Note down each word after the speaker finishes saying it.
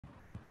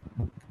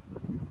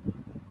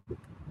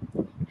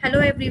Hello,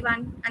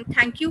 everyone, and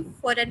thank you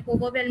for an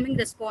overwhelming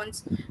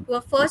response to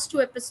our first two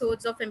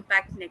episodes of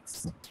Impact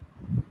Next,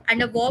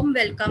 and a warm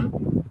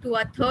welcome to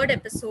our third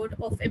episode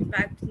of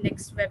Impact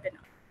Next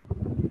webinar.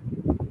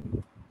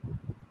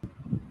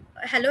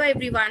 Hello,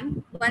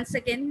 everyone. Once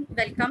again,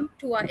 welcome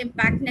to our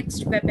Impact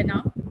Next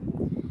webinar.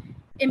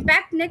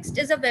 Impact Next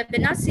is a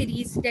webinar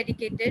series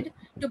dedicated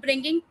to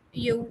bringing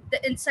you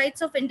the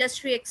insights of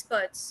industry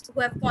experts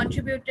who have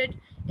contributed,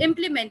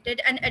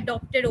 implemented, and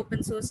adopted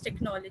open source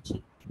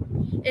technology.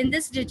 In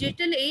this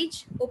digital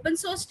age, open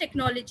source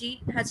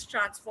technology has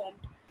transformed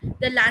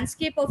the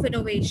landscape of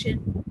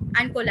innovation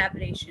and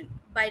collaboration.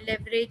 By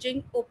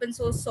leveraging open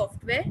source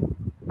software,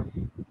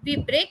 we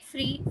break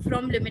free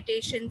from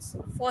limitations,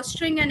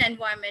 fostering an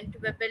environment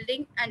where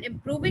building and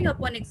improving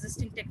upon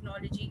existing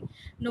technology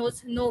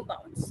knows no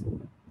bounds.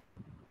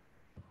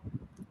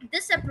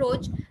 This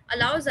approach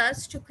allows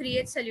us to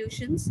create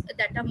solutions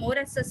that are more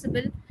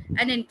accessible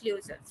and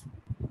inclusive,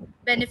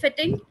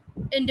 benefiting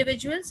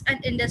individuals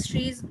and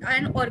industries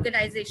and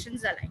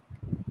organizations alike.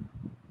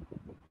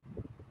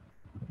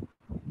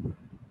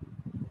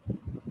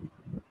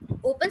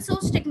 Open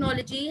source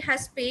technology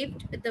has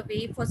paved the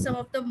way for some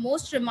of the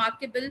most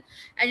remarkable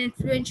and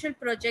influential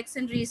projects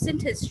in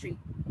recent history.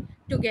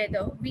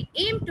 Together, we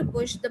aim to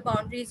push the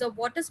boundaries of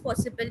what is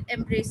possible,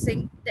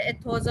 embracing the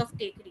ethos of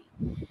Tekdi.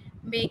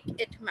 Make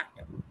it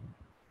matter.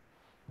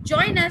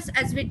 Join us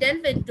as we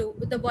delve into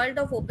the world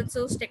of open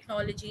source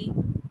technology,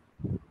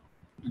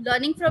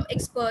 learning from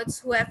experts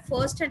who have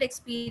first-hand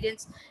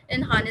experience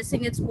in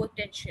harnessing its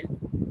potential.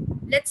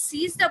 Let's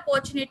seize the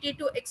opportunity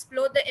to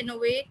explore the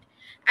innovate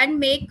and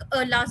make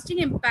a lasting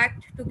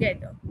impact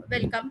together.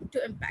 Welcome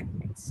to Impact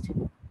Next.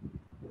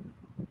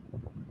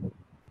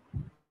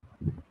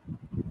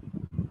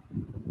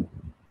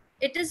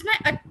 It is my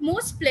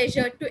utmost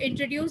pleasure to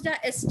introduce our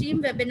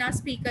esteemed webinar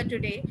speaker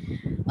today,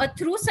 a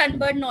true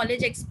Sunbird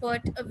knowledge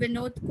expert,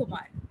 Vinod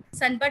Kumar,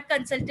 Sunbird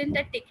consultant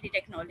at Tekdi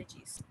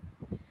Technologies.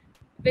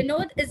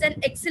 Vinod is an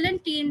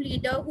excellent team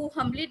leader who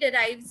humbly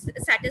derives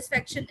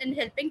satisfaction in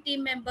helping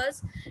team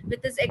members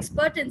with his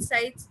expert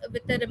insights,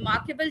 with a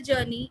remarkable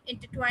journey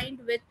intertwined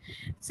with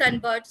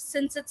Sunbird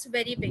since its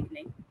very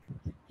beginning.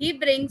 He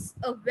brings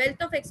a wealth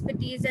of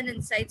expertise and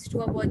insights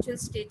to our virtual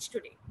stage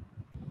today.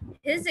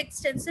 His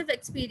extensive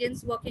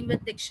experience working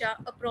with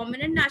Diksha, a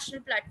prominent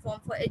national platform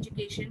for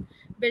education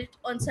built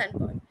on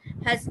Sunbird,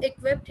 has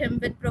equipped him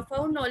with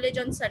profound knowledge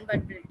on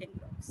Sunbird building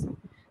blocks.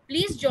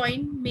 Please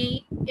join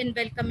me in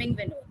welcoming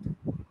Vinod.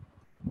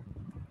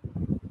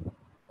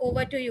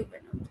 Over to you,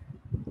 Vinod.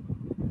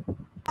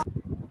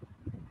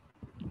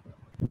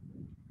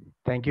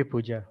 Thank you,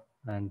 Pooja,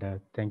 and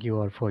thank you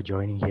all for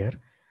joining here.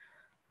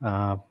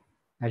 I'll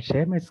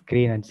share my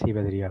screen and see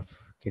whether you are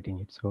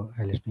getting it. So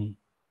let me.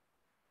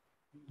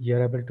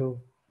 You're able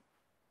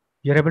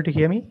to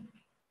hear me?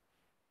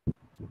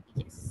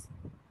 Yes.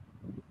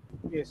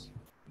 Yes.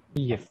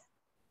 Yes.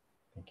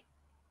 Thank you.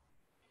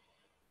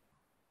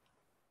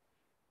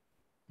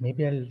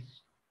 Maybe I'll.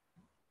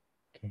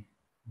 Okay,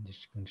 I'm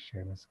just going to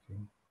share my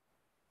screen.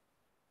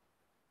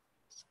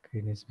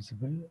 Screen is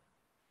visible.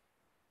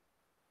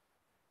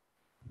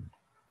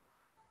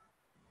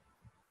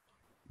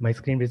 My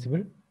screen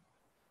visible?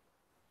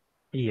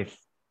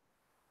 Yes.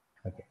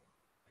 Okay.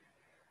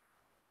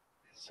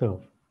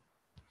 So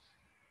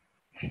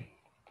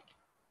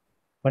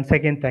once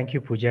again, thank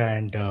you, Pooja,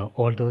 and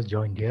all those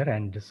joined here.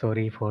 And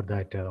sorry for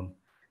that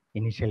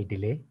initial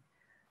delay.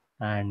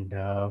 And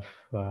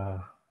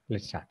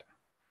let's start.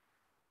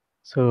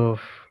 So,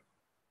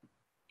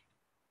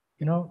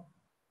 we know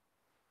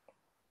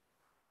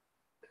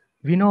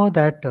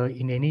that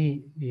in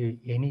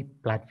any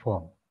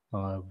platform,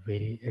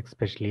 very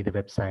especially the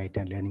website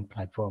and learning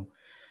platform,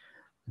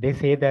 they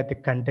say that the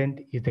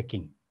content is the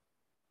king.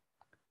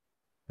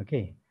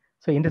 Okay,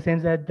 so in the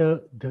sense that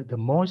the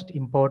most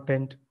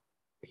important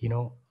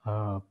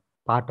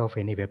part of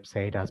any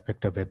website,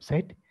 aspect of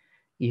website,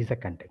 is the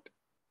content,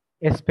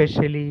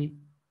 especially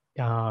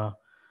a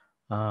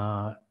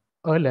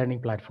learning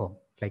platform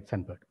like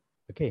Sunbird.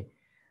 Okay,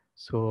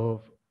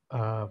 so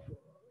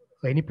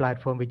any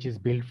platform which is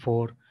built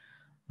for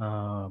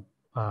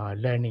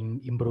learning,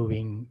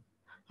 improving,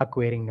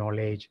 acquiring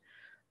knowledge,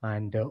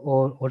 and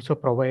also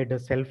provide a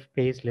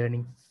self-paced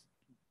learning,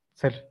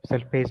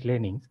 self-paced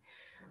learnings.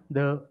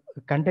 The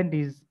content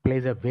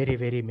plays a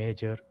very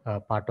major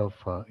part of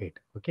it.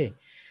 Okay,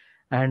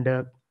 and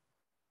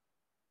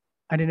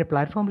in a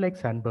platform like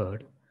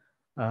Sunbird,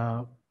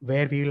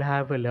 where we will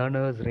have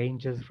learners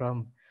ranges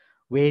from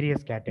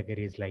various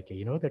categories like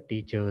the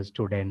teachers,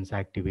 students,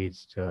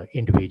 activists,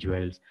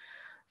 individuals,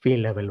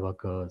 field level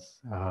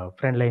workers,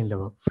 frontline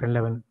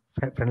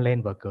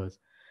workers,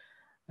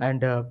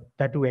 and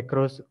that too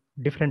across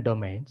different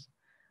domains.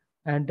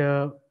 And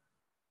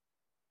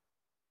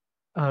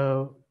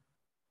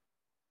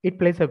it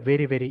plays a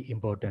very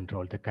important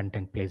role. The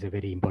content plays a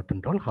very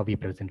important role, how we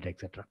present,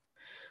 etc.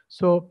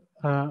 So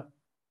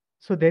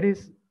so there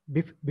is,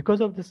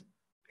 because of this,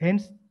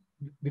 hence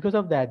because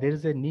of that, there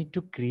is a need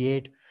to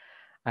create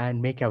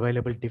and make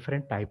available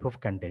different type of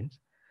contents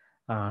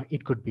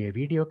It could be a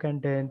video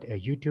content, a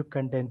YouTube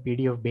content,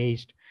 PDF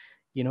based,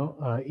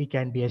 it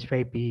can be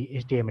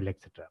H5P, HTML,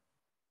 etc.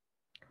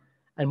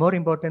 And more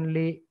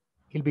importantly,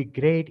 it'll be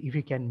great if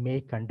you can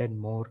make content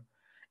more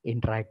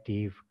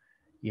interactive,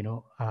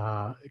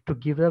 to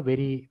give a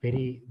very,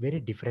 very, very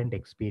different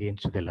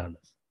experience to the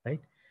learners,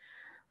 right?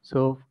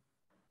 So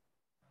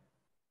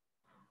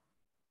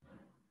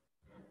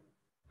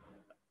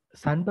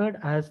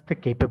Sunbird has the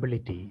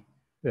capability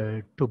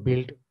to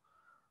build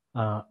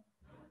uh,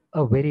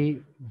 a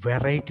very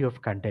variety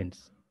of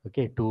contents,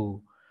 okay,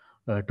 to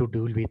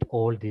deal with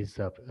all these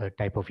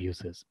type of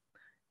users,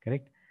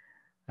 correct?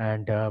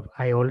 And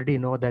I already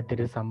know that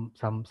there is some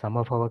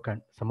of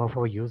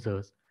our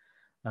users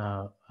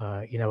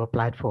in our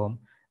platform.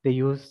 They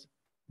use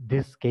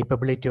this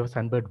capability of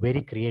Sunbird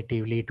very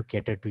creatively to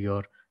cater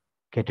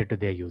to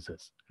their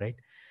users, right?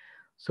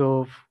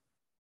 So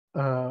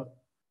uh,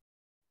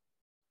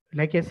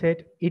 like I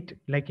said, it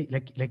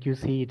like you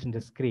see it in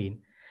the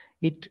screen,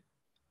 it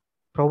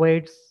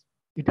provides,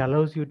 it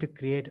allows you to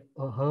create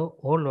a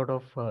whole lot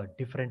of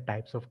different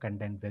types of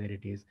content, whether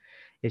it is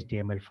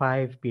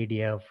HTML5,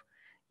 PDF,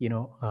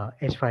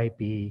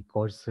 H5P,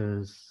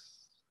 courses,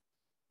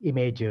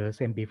 images,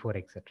 MP4,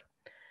 etc.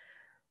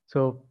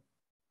 So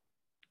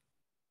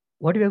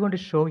what we are going to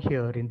show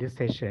here in this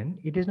session,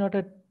 it is not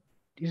a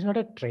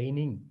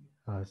training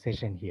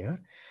session here.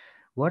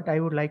 What I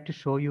would like to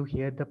show you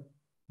here, the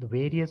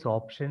various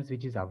options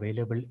which is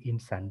available in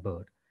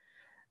Sunbird,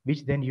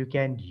 which then you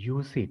can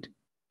use it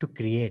to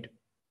create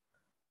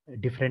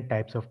different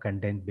types of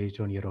content based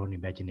on your own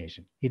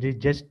imagination. It is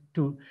just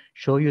to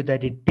show you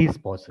that it is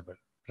possible,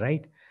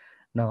 right?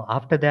 Now,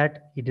 after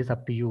that, it is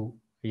up to you,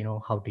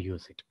 how to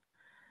use it.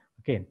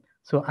 Okay,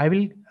 so I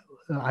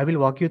will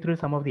walk you through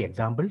some of the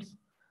examples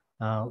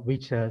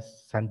which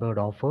Sunbird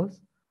offers,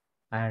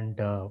 and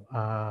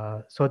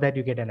so that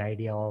you get an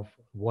idea of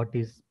what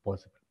is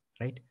possible,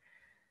 right?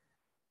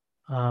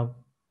 Uh,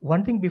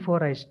 One thing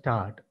before I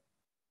start,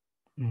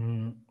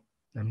 Mm,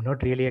 I'm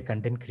not really a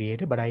content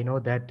creator, but I know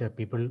that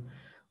people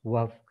who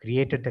have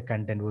created the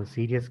content, who are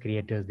serious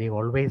creators, they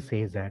always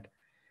say that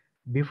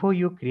before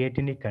you create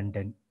any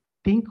content,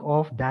 think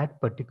of that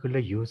particular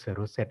user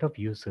or set of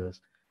users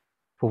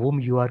for whom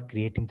you are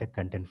creating the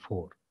content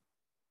for,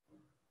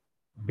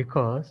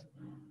 because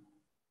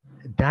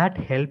that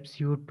helps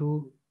you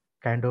to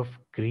kind of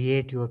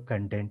create your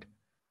content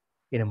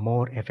in a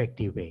more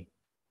effective way.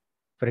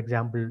 For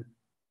example,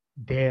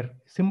 their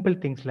simple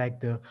things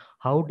like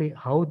how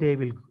they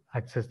will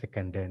access the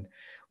content,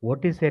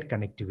 what is their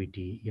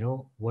connectivity,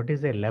 what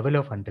is their level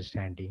of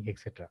understanding,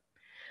 etc.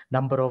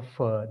 Number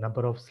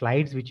of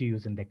slides which you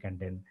use in the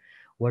content,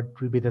 what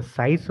will be the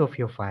size of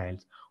your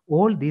files.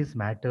 All these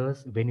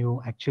matters when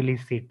you actually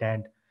sit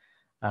and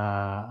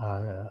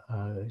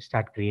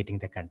start creating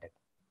the content,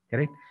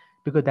 correct?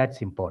 Because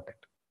that's important.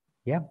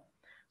 Yeah.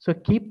 So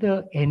keep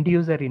the end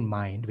user in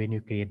mind when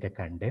you create the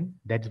content.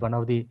 That's one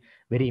of the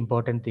very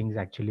important things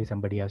actually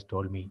somebody has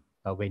told me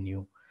when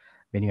you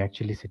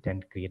actually sit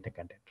and create the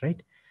content,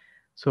 right?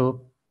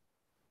 So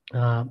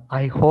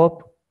I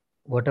hope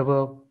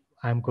whatever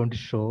I'm going to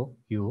show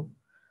you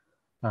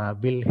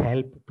will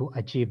help to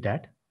achieve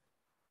that.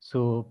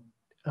 So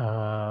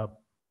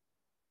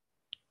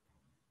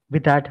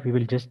with that, we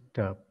will just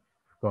go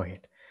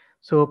ahead.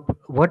 So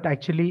what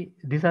actually,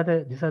 these are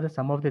the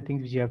some of the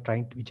things which I'm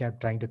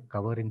trying to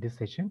cover in this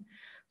session.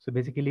 So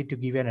basically, to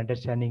give you an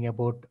understanding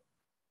about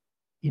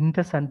in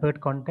the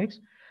Sunbird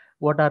context,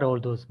 what are all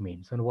those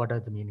means and what are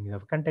the meanings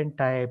of content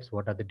types,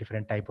 what are the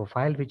different type of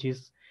file which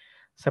is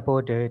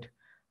supported,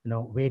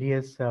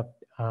 various uh,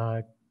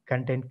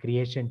 content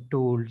creation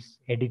tools,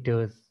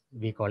 editors,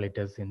 we call it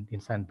as in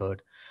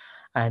Sunbird,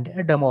 and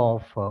a demo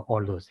of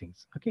all those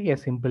things. Okay, a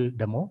simple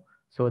demo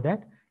so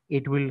that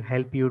it will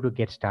help you to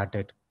get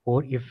started.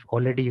 Or if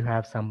already you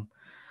have some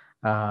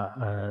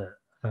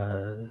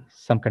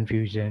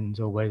confusions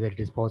or whether it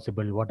is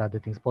possible, what are the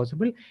things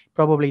possible,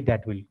 probably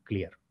that will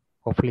clear.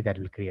 Hopefully that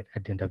will clear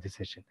at the end of the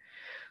session.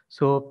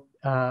 So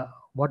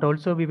what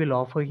also we will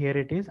offer here,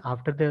 it is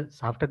after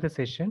the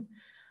session,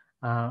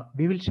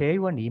 we will share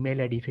you an email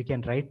ID. If you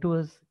can write to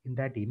us in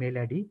that email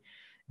ID,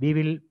 we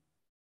will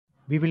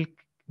we will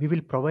we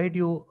will provide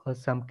you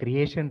some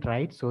creation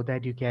rights so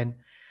that you can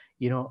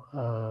you know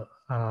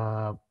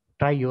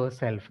try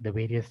yourself the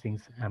various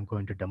things I'm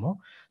going to demo.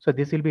 So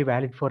this will be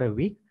valid for a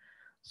week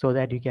so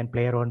that you can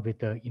play around with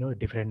the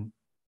different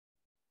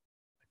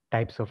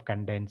types of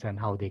contents and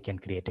how they can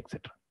create, etc.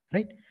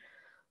 Right?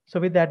 So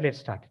with that, let's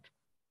start it.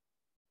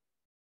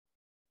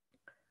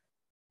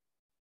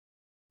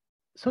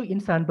 So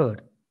in Sunbird,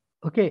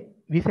 okay,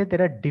 we said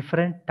there are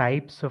different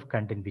types of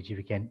content which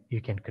you can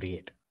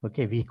create.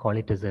 Okay, we call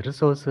it as the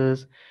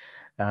resources,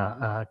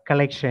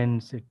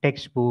 collections,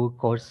 textbook,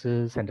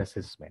 courses, and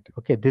assessment.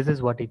 Okay, this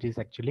is what it is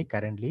actually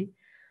currently.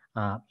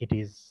 It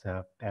is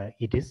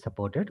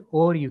supported,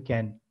 or you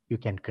can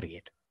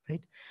create,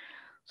 right?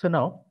 So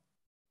now,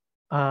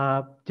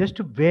 just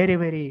to very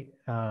very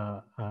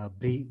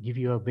give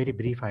you a very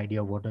brief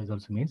idea of what this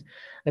also means.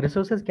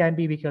 Resources can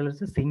be, we call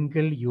it a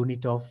single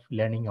unit of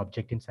learning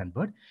object in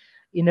Sunbird.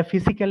 In a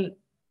physical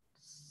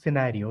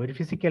scenario, in a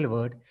physical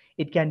word,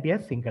 it can be a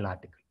single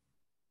article,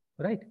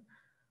 right?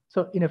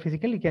 So in a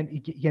physical, it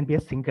can be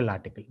a single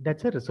article.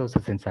 That's a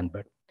resources in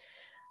Sunbird.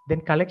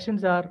 Then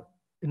collections are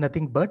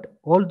nothing but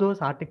all those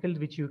articles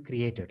which you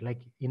created,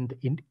 like in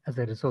as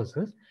a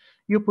resources,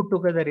 you put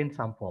together in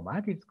some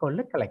format. It's called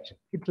a collection.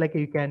 It's like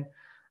you can,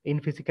 in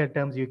physical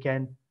terms, you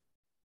can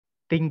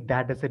think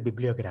that as a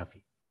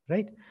bibliography,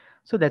 right?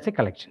 So that's a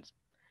collections.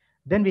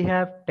 Then we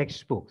have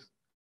textbooks,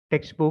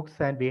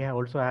 and we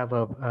also have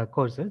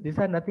courses. These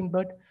are nothing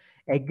but,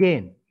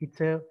 again, it's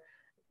a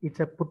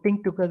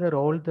putting together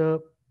all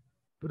the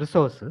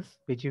resources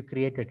which you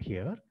created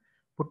here,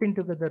 putting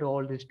together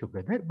all this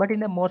together, but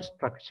in a more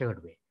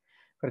structured way.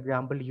 For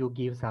example, you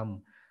give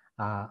some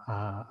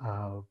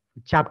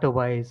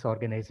chapter-wise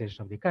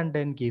organization of the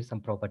content, give some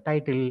proper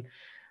title,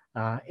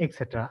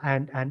 etc.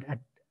 And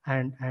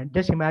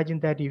just imagine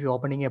that if you're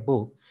opening a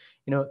book,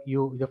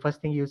 the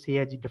first thing you see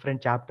are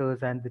different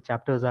chapters, and the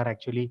chapters are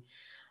actually,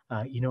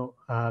 when you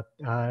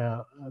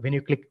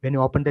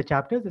open the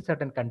chapters, a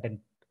certain content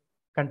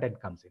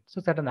comes in.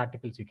 So certain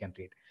articles you can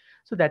read.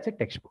 So that's a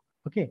textbook.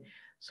 Okay.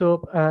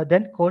 So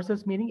then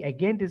courses, meaning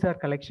again these are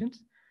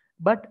collections,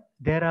 but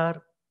there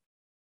are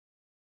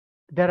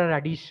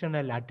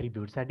additional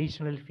attributes,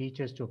 additional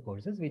features to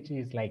courses, which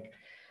is like,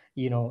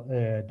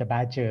 the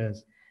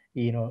batches,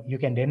 you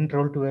can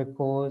enroll to a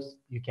course,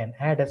 you can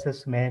add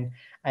assessment,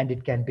 and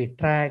it can be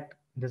tracked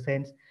in the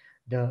sense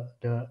the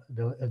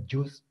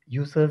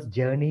user's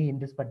journey in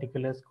this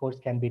particular course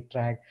can be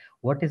tracked.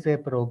 What is their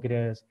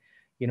progress,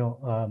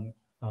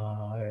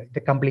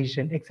 the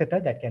completion, etc.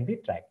 That can be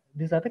tracked.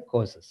 These are the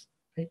courses,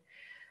 right?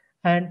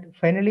 And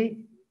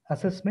finally,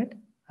 assessment.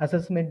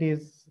 Assessment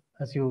is,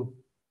 as you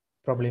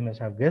probably must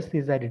have guessed,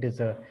 is that it is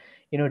a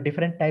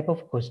different type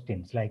of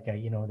questions, like the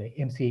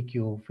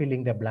MCQ,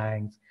 filling the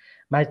blanks,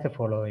 match the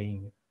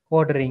following,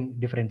 ordering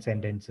different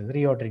sentences,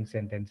 reordering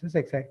sentences,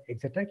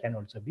 etc. Can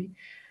also be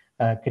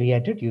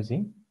created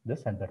using the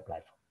Sunbird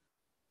platform,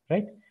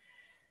 right?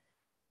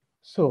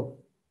 So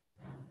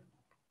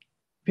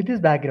with this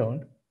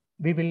background,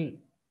 we will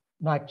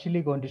now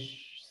actually going to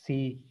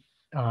see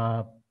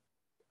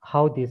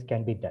how this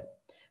can be done.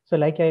 So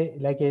like I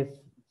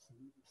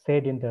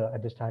said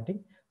at the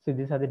starting, so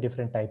these are the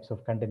different types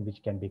of content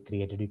which can be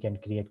created. You can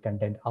create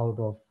content out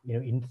of,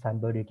 in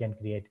Sunbird, you can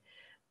create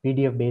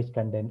PDF based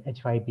content,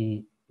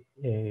 H5P,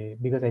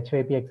 because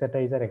H5P,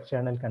 etc. is an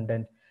external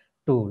content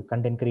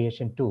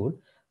creation tool.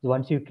 So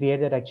once you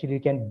create that, actually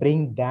you can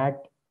bring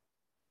that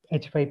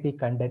H5P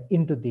content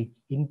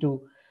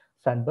into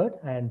Sunbird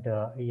and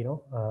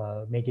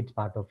make it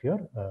part of your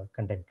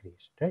content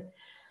creation, right?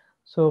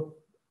 So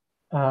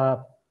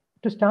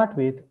to start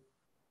with,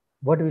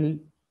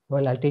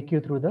 I'll take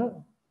you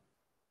through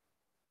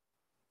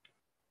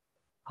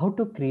how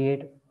to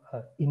create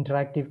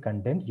interactive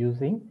content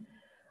using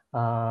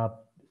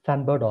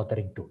Sunbird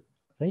authoring tool,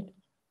 right?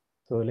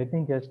 So let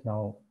me just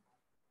now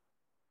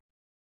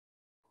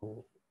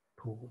go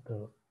to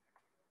the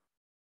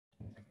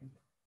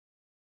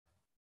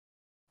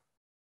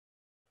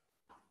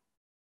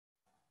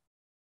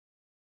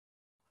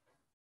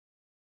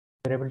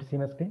You're able to see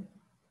my screen?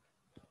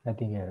 I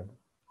think you're able.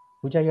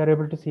 Pooja, you're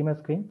able to see my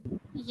screen?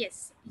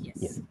 Yes.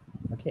 Yes.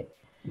 Okay.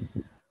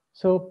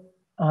 So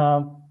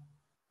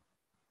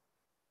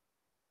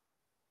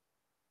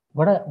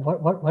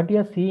what you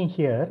are seeing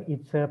here,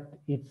 it's a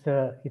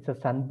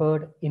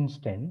Sunbird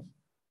instance,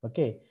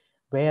 okay,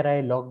 where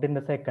I logged in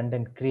as a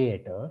content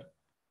creator,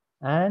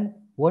 and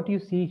what you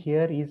see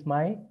here is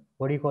my,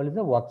 what you call is a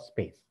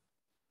workspace,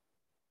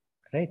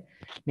 right?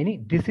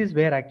 Meaning this is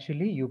where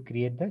actually you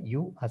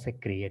as a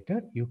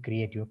creator, you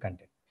create your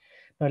content.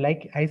 Now,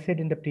 like I said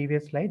in the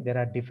previous slide, there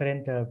are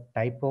different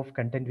type of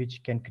content which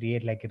you can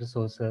create, like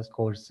resources,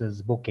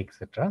 courses, book,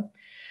 etc.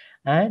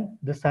 And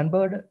the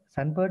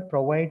Sunbird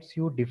provides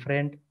you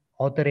different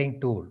authoring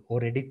tool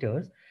or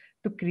editors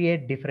to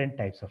create different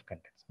types of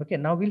contents. Okay,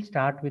 now we'll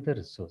start with the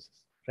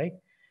resources, right?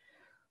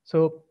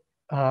 So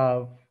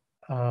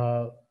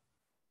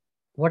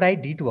what I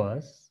did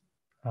was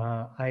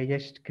I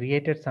just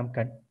created some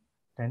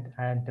content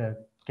and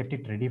kept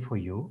it ready for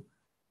you,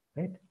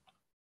 right?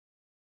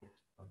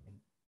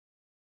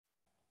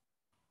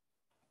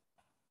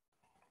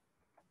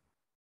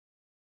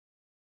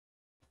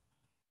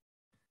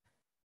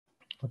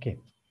 Okay.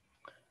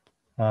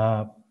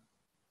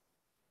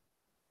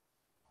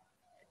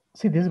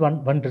 See, this is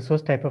one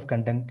resource type of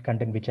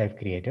content which I've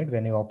created.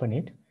 When you open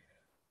it,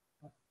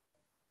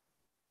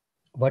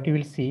 what you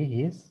will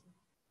see is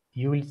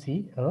you will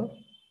see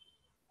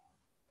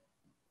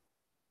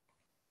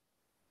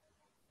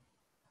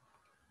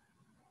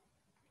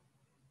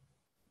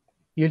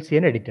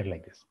an editor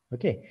like this.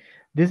 Okay,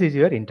 this is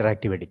your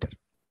interactive editor,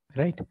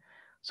 right?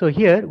 So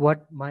here,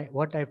 what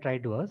I've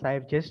tried was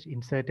I've just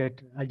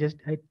inserted. I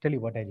tell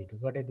you what I did.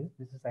 What I do.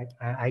 This is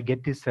I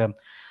get this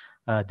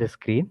the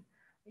screen.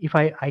 If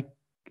I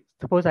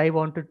suppose I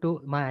wanted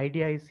to, my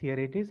idea is here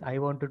it is, I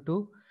wanted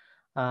to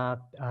uh,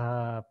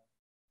 uh,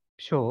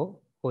 show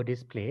or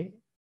display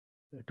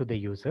to the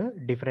user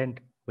different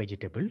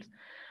vegetables.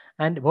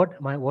 And what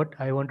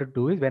I want to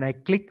do is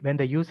when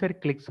the user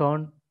clicks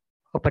on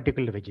a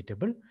particular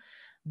vegetable,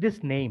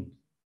 this name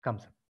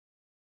comes up,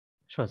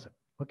 shows up.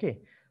 Okay.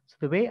 So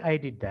the way I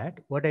did that,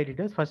 what I did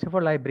is, first of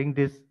all, I bring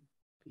this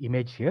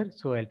image here.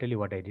 So I'll tell you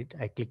what I did.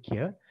 I click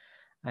here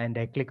and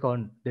I click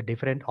on the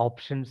different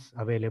options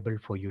available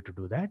for you to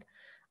do that.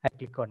 I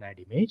click on add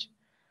image,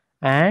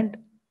 and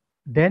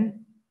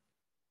then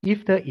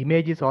if the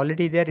image is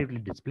already there, it will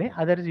display.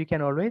 Otherwise, you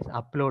can always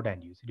upload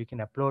and use it. You can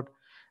upload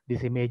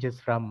these images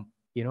from,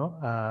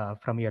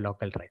 from your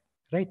local drive,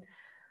 right?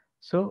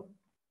 So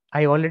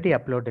I already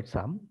uploaded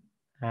some,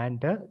 and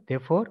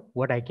therefore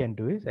what I can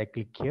do is I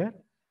click here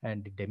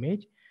and the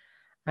image,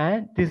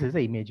 and this is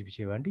the image which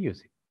I want to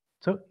use it.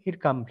 So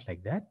it comes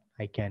like that.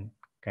 I can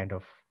kind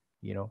of,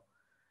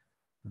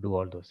 do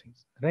all those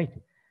things, right?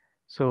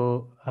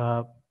 So,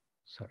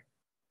 sorry.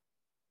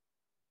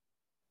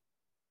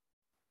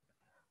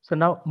 So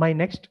now my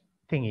next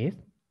thing is,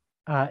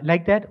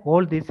 like that,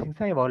 all these things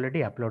I have already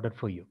uploaded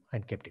for you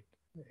and kept it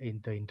in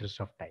the interest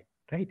of time,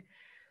 right?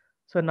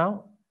 So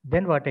now,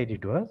 then what I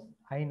did was,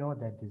 I know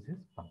that this is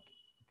pumpkin.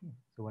 Okay.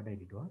 So what I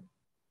did was,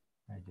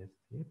 I just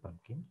say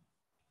pumpkin.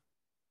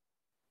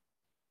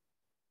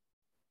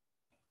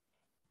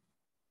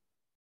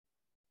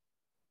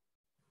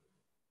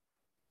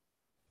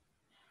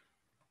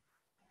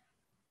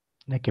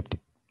 And I kept it.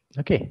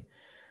 Okay.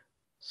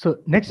 So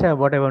next,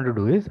 what I want to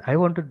do is, I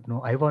want to know,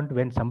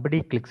 when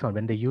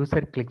the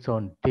user clicks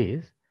on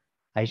this,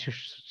 I should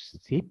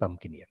see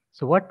pumpkin here.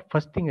 So what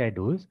first thing I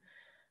do is,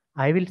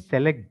 I will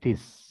select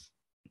this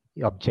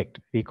object.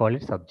 We call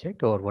it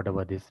subject or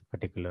whatever this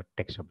particular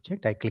text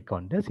object. I click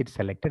on this, it's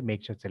selected,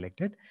 make sure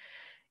selected.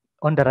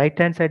 On the right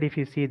hand side, if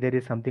you see, there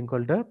is something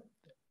called a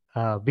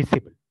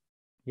visible.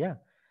 Yeah.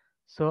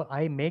 So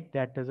I make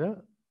that as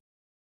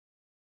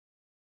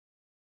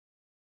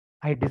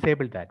I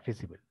disable that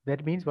visible.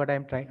 That means what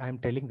I'm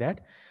telling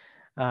that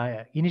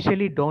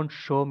initially don't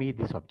show me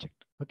this object.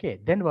 Okay.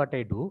 Then what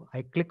I do,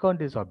 I click on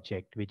this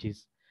object, which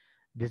is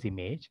this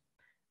image.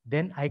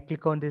 Then I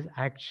click on this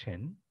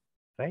action,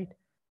 right?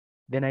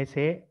 Then I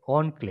say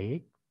on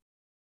click,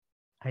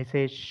 I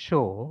say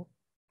show,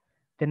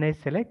 then I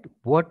select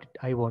what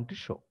I want to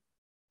show.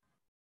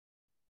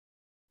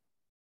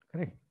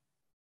 Correct.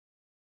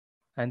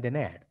 And then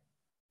I add.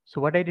 So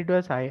what I did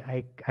was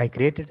I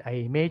created an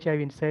image I've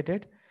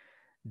inserted,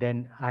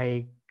 then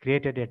I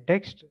created a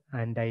text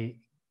and I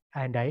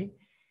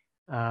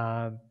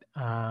uh,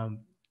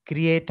 um,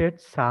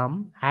 created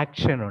some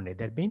action on it.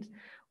 That means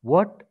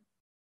what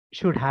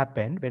should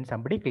happen when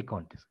somebody click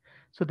on this.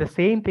 So the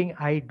same thing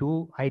I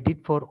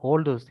did for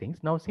all those things.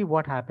 Now see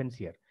what happens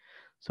here.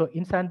 So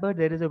in Sunbird,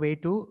 there is a way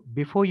to,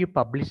 before you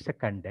publish the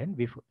content,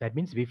 that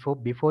means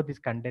before this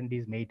content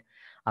is made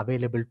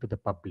available to the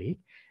public,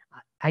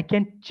 I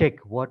can check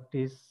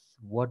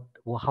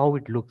how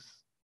it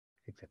looks,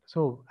 etc.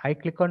 So I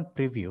click on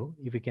preview.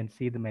 If you can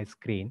see my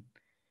screen,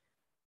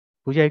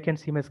 Pooja, you can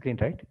see my screen,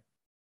 right?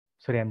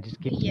 Sorry, I'm just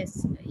keep.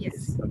 Yes,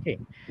 yes. Okay.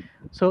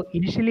 So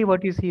initially,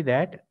 what you see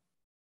that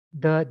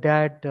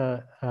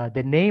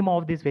the name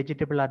of this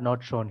vegetable are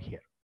not shown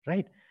here,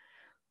 right?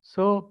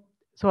 So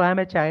I'm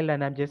a child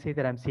and I'm just saying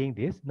that I'm seeing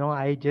this. Now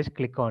I just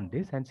click on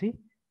this and see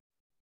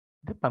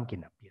the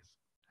pumpkin appears,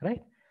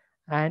 right?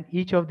 And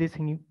each of these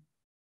things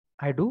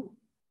I do,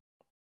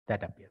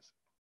 that appears,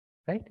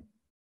 right?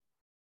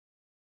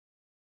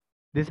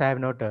 This I have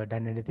not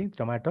done anything,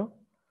 tomato.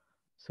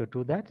 So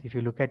to that, if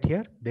you look at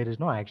here, there is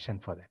no action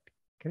for that,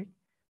 okay?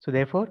 So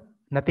therefore,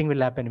 nothing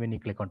will happen when you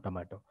click on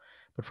tomato.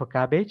 But for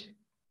cabbage,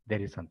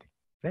 there is something,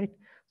 right?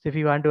 So if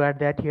you want to add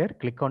that here,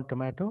 click on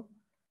tomato,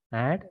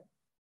 add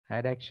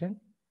action,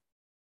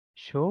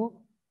 show,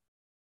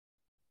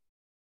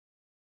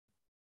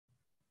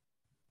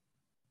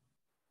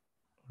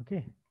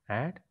 okay,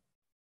 add,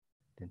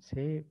 then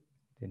save,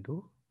 then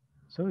do.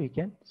 So you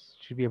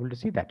should be able to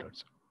see that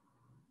also.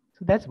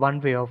 So that's one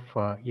way of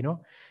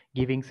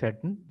giving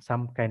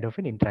some kind of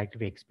an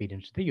interactive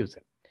experience to the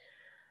user.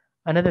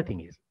 Another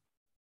thing is,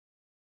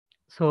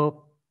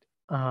 so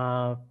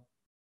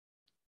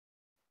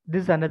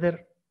this is another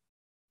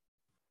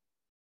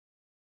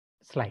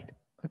slide,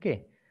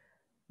 okay,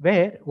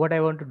 where what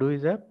I want to do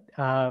is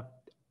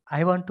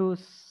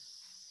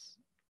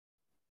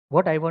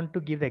what I want to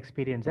give the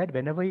experience that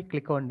whenever you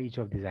click on each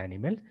of these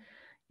animals,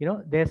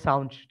 their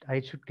sound,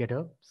 I should get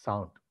a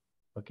sound,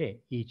 okay,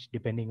 each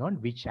depending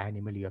on which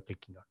animal you are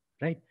clicking on,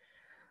 right?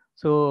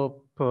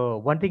 So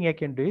one thing I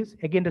can do is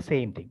again the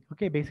same thing,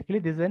 okay, basically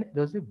this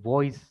is a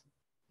voice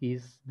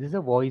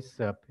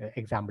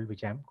example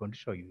which I'm going to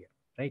show you here,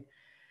 right?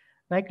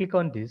 Now I click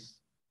on this.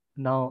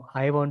 Now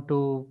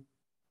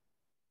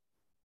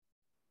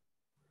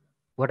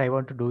what I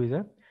want to do is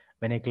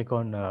when I click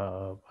on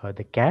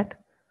the cat,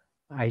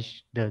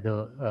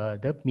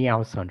 the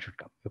meow sound should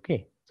come.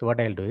 Okay. So what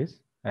I'll do is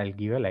I'll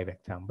give a live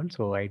example.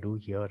 So I do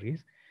here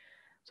is,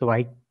 so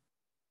I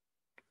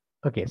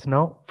Okay, so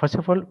now first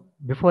of all,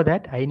 before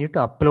that, I need to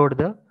upload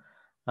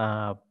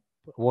the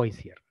voice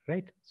here,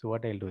 right? So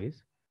what I'll do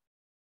is,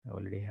 I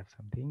already have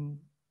something.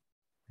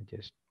 I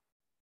just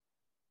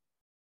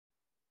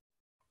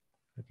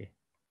okay,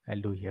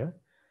 I'll do here.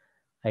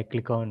 I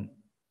click on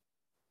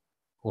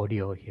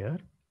audio here,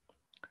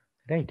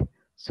 right?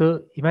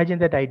 So imagine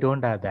that I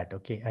don't have that.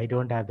 Okay, I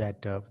don't have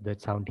that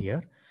that sound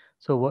here.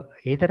 So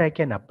either I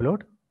can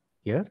upload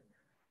here.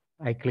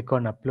 I click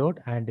on upload,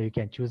 and you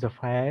can choose a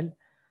file.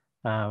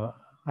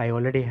 I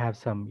already have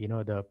some,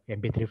 the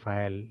MP3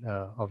 file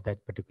of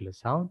that particular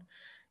sound.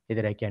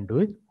 Either I can do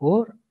it,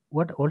 or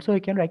what also I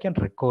can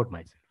record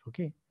myself.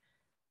 Okay,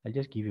 I'll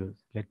just give you.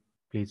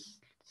 Please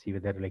see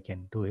whether I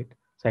can do it.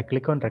 So I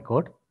click on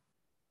record.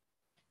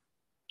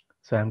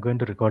 So I'm going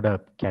to record a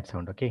cat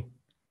sound. Okay.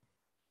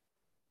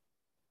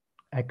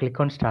 I click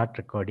on start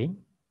recording.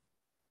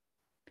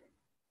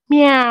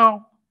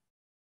 Meow.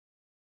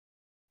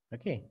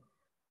 Okay.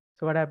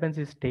 So what happens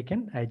is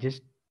taken.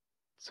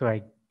 So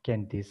I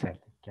can decide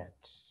the cat.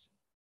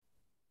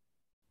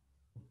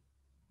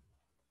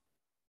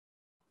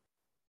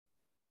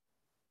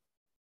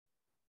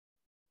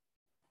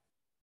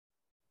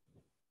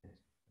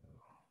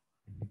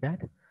 Like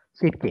that.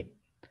 So it came.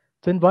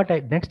 So then what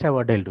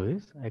I'll do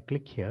is I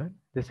click here,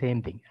 the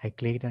same thing. I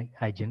create an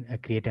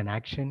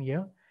action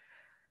here,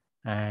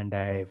 and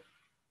I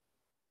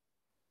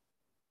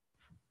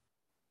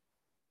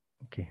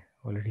create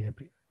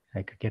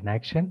an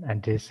action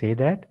and just say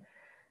that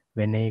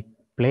when I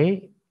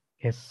play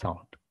a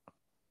sound,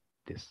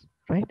 this,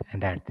 right,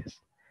 and add this.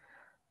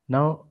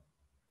 Now,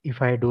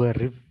 if I do a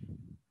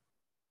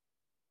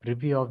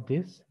review of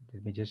this,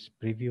 let me just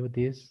preview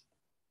this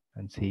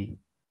and see.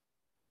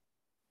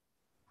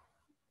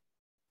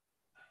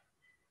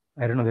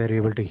 I don't know whether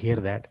you're able to hear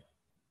that.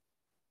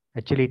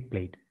 Actually, it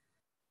played.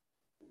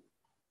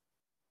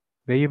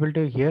 Were you able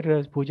to hear,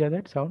 Pooja,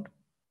 that sound?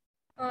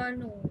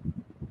 No.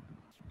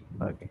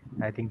 Okay,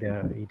 I think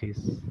it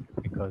is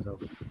because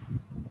of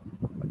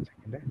 1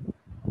 second.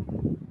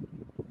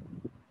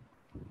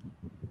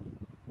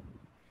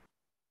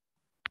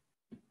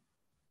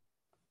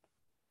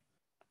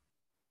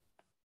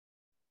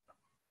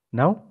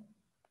 Now,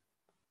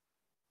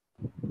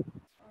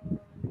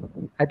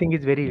 I think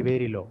it's very,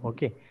 very low.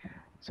 Okay,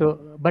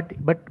 so but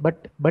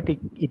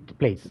it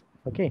plays.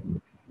 Okay,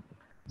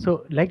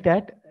 so like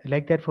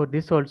that for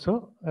this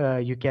also,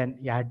 you can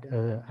add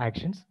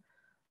actions,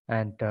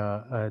 and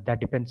that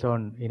depends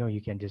on,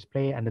 you can just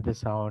play another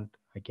sound.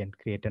 I can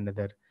create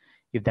another.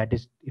 If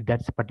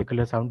that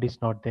particular sound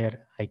is not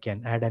there, I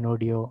can add an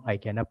audio. I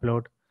can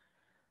upload.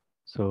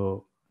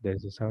 So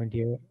there's a sound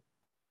here.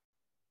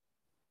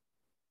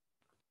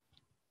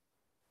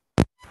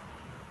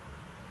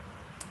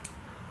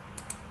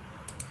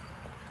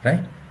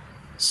 Right.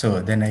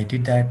 So then I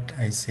did that.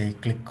 I say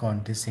click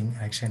on this thing,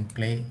 action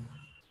play.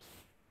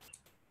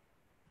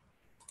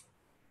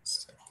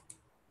 So,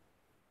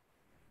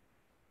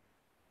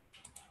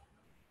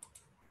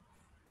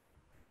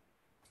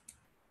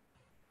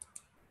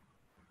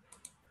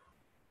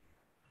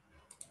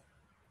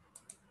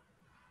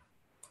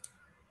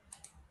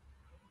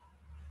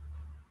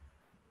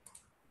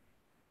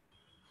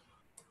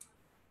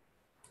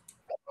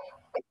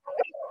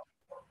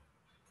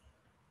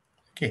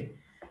 okay.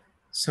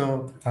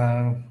 So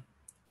I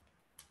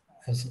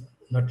was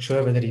not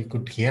sure whether you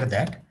could hear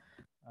that,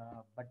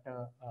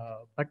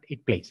 but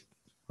it plays.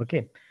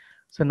 Okay.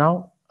 So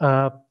now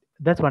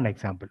that's one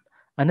example.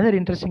 Another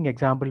interesting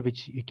example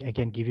which I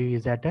can give you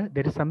is that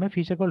there is some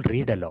feature called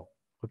read along.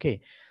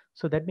 Okay.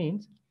 So that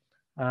means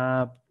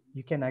uh,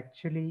 you can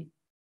actually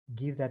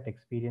give that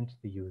experience to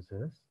the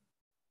users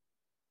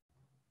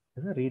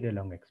as a read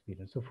along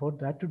experience. So for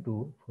that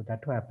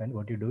to happen,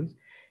 what you do is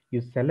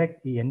you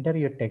enter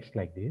your text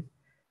like this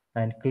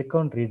and click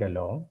on read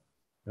along,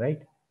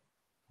 right?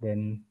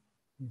 Then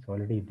it's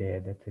already there.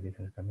 That's the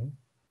reason it's coming.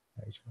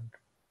 I just want.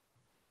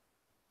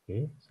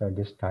 Okay, so I'll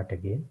just start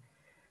again.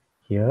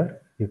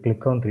 Here you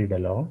click on read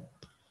along,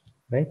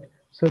 right?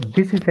 So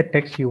this is the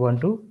text you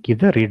want to give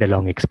the read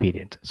along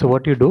experience. So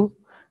what you do,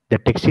 the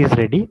text is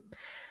ready,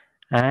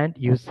 and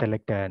you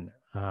select an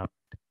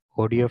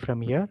audio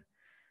from here.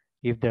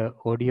 If the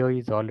audio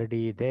is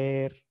already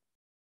there,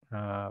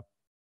 uh,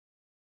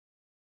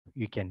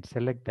 you can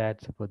select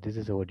that. Suppose this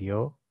is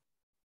audio,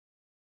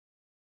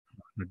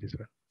 not this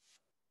one.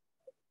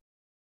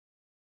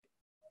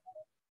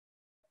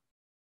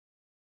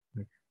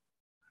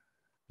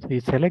 So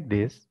you select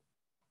this.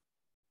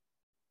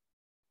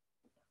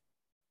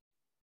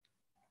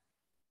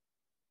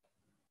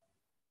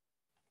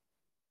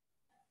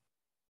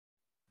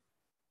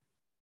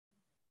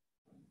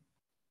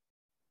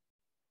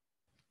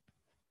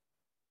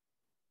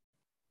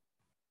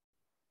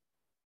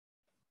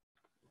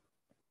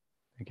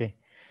 Okay,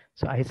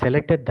 so I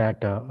selected that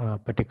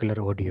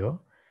particular audio,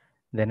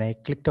 then I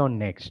clicked on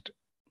next.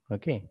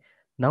 Okay,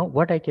 now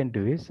what I can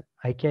do is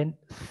I can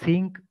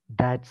sync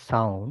that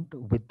sound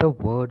with the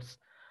words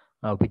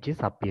which is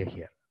appear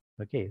here.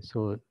 Okay,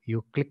 so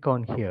you click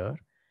on here,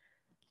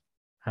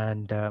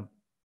 and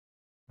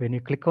when you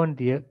click on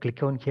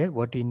here,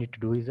 what you need to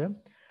do is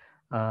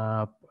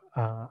uh,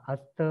 as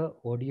the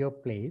audio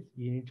plays,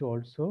 you need to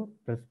also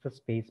press the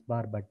space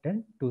bar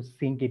button to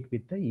sync it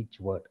with each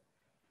word.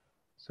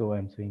 So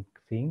I'm saying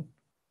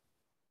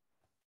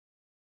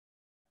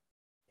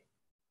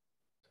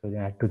so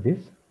then add to this.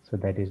 So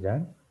that is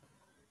done.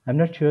 I'm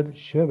not sure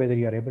whether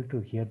you are able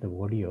to hear the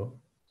audio.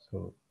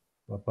 So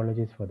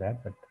apologies for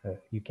that, but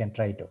you can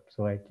try it out.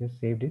 So I just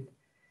saved it.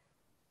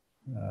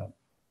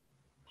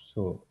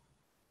 So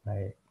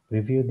I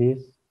review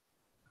this.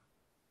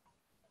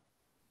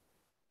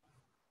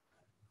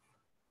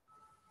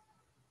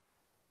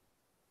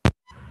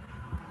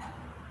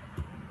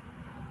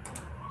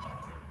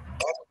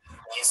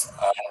 Is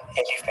an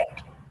elephant.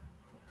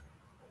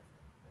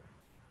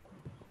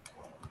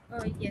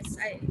 Yes,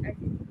 I'm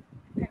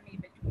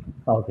able to.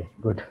 Okay,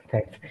 good.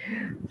 Thanks.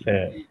 So,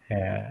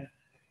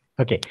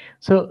 okay,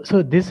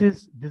 so this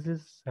is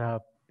uh,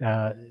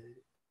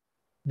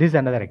 this is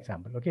another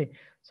example. Okay,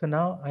 so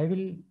now I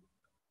will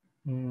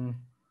 1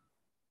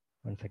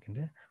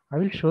 second. I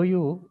will show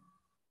you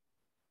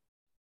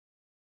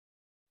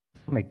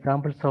some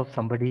examples of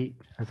somebody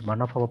as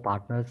one of our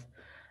partners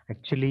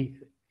actually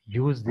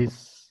use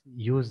this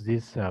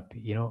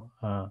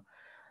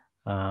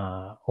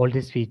all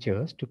these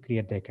features to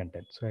create their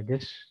content. So I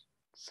just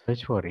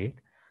search for it,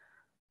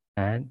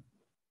 and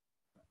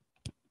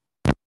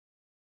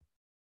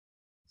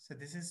so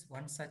this is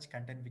one such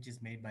content which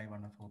is made by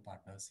one of our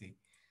partners. See,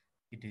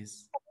 it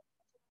is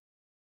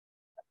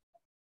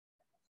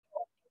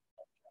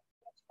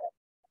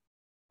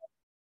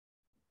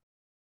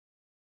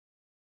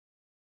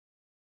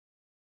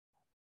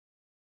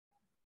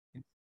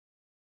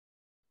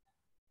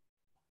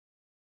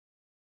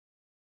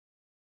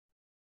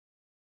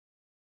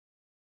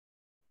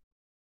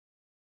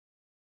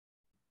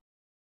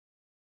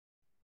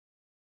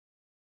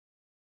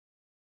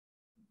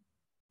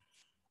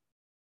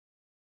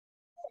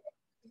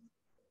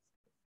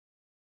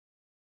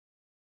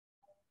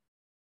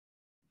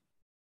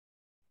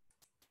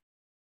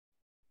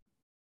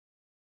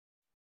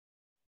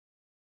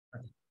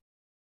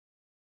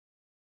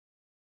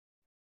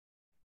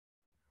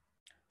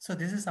so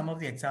this is some of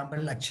the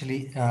example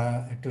actually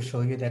to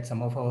show you that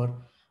some of our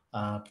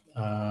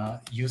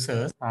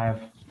users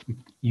have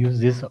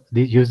used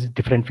they use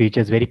different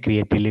features very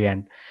creatively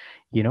and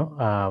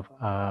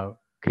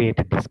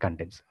created these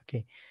contents.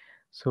 Okay,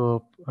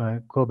 so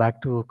come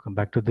back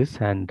to this,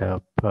 and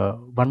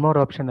one more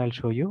option I'll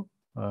show you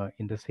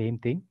in the same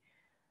thing.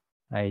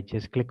 I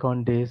just click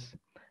on this.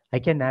 I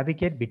can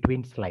navigate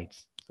between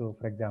slides. So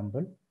for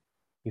example,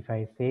 if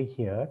I say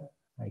here,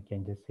 I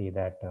can just say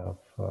that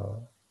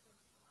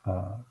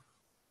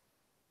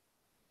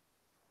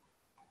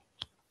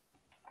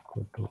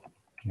go to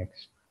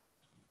next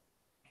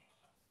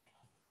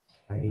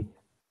slide.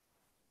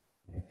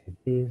 Next it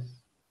is.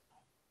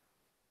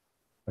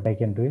 What I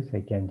can do is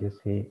I can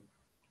just say,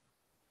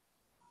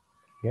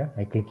 yeah,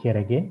 I click here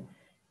again,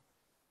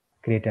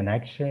 create an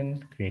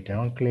action, create an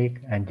on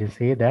click, and just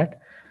say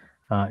that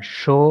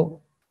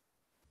show,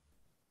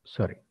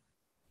 sorry,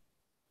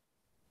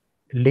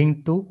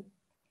 link to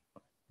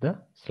the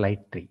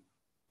slide 3.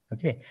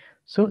 Okay,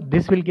 so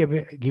this will give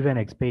an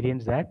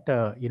experience that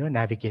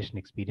navigation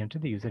experience to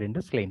the user in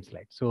the same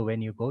slide. So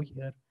when you go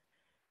here,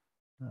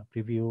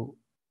 preview,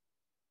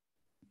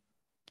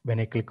 when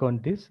I click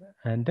on this,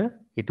 and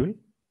it will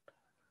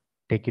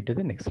take you to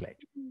the next slide.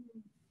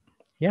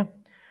 Yeah.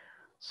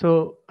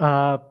 So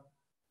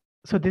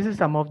so this is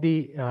some of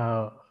the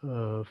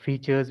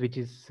features which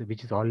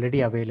is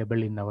already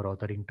available in our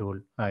authoring tool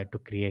to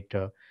create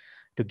to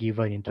give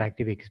an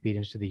interactive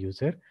experience to the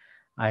user.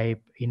 I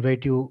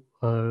invite you,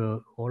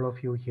 all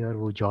of you here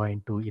who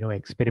join, to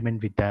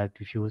experiment with that.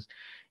 If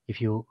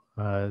you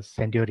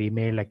send your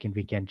email,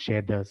 we can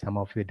share some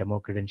of the demo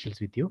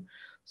credentials with you,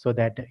 so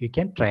that you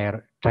can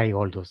try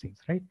all those things,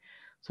 right?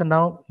 So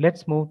now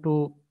let's move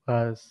to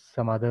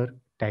some other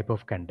type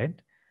of content.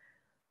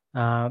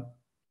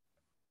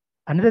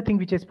 Another thing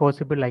which is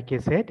possible, like I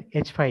said,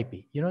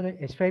 H5P. The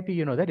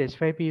H5P, that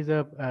H5P is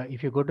a,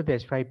 if you go to the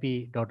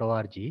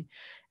h5p.org,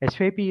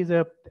 H5P is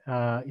a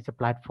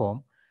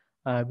platform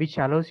which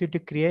allows you to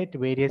create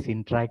various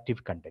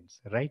interactive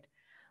contents, right?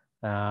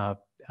 That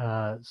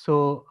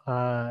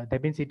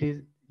means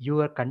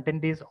your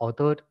content is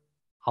authored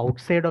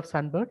outside of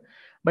Sunbird,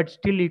 but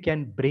still you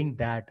can bring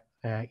that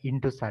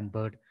into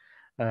Sunbird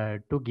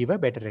to give a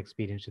better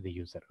experience to the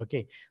user.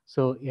 Okay,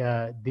 so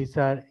these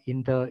are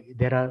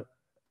there are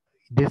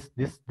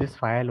this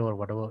file or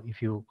whatever.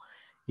 If you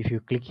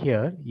click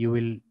here, you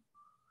will,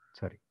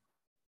 sorry,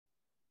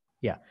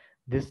 yeah,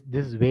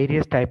 this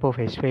various type of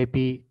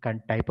H5P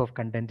type of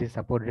content is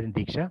supported in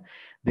Diksha.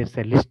 There's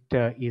a list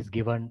is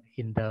given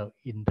in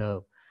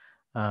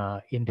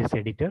in this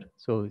editor.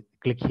 So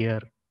click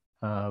here,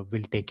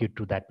 will take you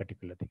to that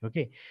particular thing.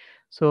 Okay,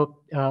 so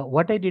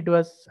what I did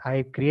was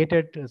I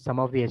created some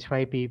of the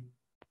H5P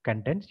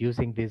contents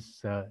using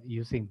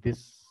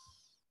this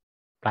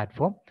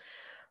platform.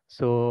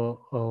 So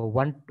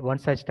one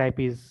such type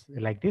is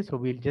like this. So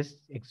we'll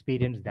just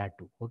experience that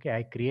too. Okay,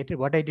 I created,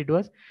 what I did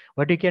was,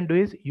 what you can do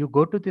is you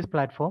go to this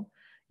platform,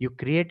 you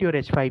create your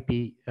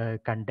H5P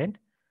content.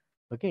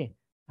 Okay,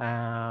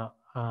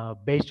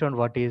 based on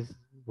what is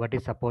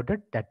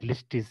supported, that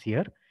list is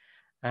here.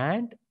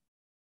 And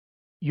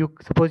you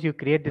suppose you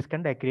create this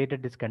content, I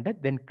created this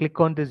content, then click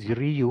on this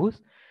reuse.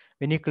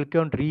 When you click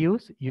on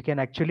reuse, you can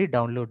actually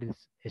download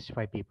this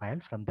H5P file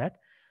from that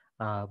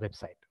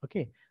website.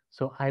 Okay,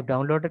 so I've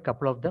downloaded a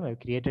couple of them, I've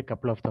created a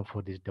couple of them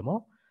for this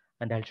demo,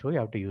 and I'll show you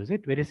how to use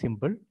it. Very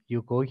simple.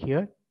 You go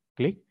here,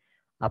 click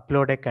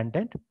upload a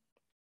content,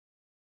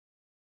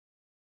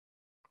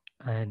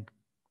 and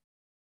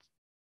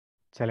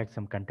select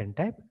some content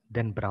type,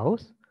 then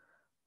browse.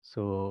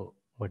 So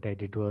what I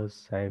did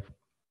was I've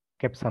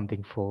kept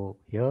something for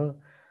here.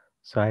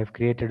 So I've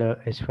created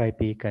a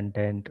H5P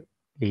content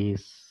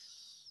is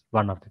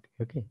one of the thing.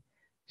 Okay,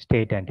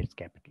 state and its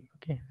capital.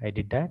 Okay, I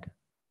did that.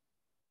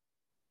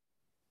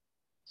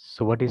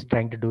 So what it's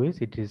trying to do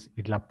is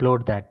it'll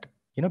upload that,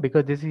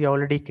 because this is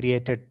already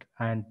created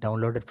and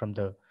downloaded from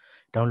the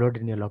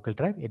downloaded in your local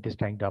drive. It is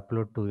trying to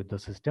upload to the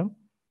system.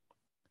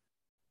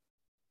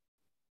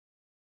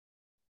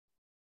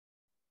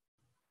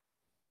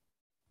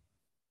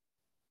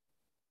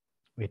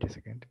 Wait a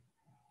second.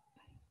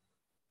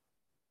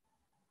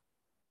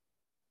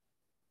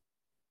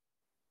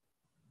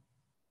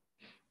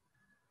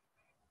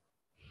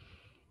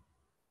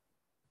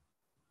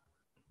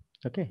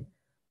 Okay,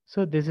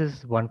 so this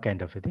is one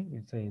kind of a thing.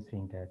 It's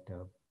saying that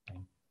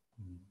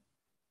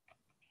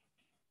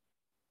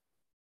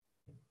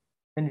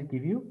then it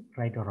give you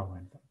right or wrong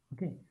answer.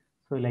 Okay,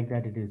 so like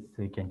that it is.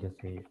 So you can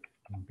just say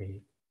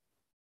pay.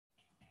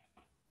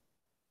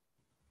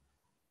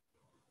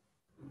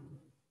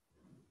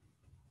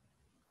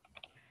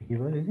 Give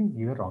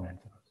a wrong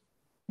answer.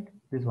 Right?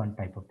 This is one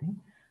type of thing.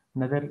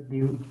 Another,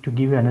 to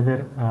give you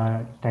another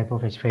type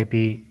of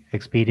H5P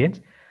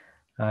experience,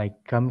 I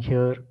come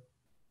here,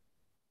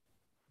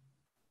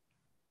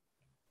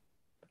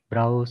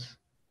 browse.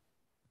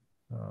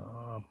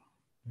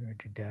 Where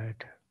did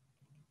that?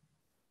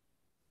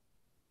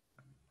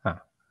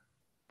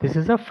 This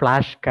is a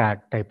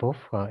flashcard type of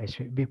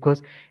H5P,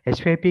 because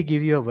H5P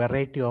give you a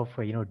variety of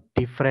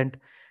different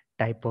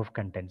type of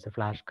contents,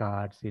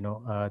 flashcards,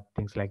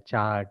 things like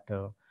chart,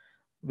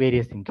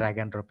 various things, drag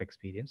and drop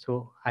experience.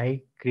 So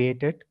I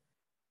created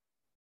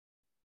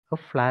a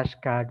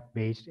flashcard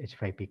based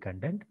H5P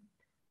content,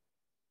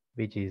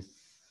 which is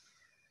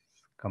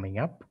coming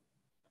up.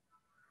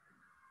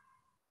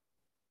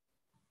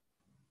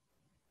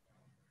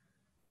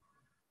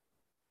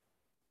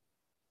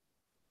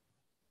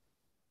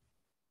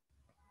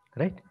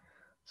 Right.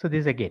 So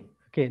this again.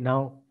 Okay.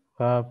 Now,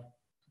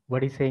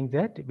 what is saying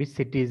that which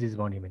cities is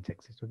monuments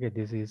exist? Okay.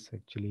 This is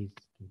actually.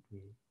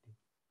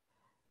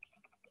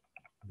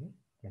 Okay.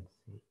 Can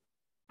see.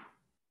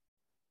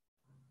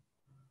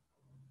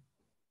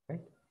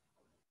 Right.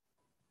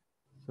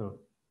 So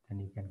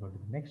then you can go to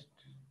the next.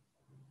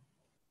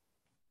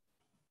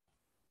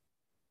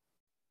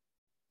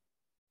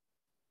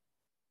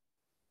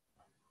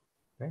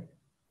 Right.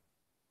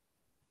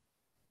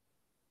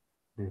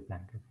 This is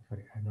blank.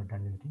 Sorry, I have not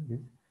done anything.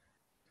 This.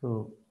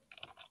 So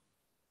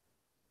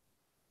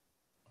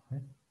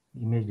right,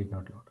 image did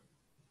not load.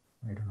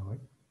 I don't know why,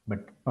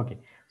 but okay.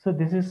 So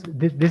this is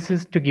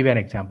to give an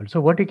example.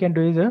 So what you can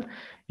do is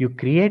you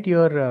create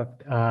your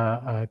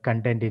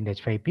content in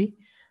H5P.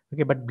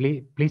 Okay, but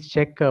please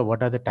check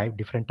what are the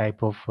different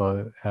type of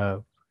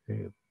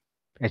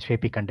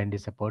H5P content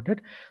is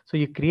supported. So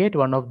you create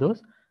one of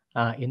those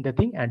in the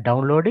thing and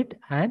download it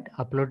and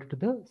upload it to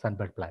the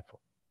Sunbird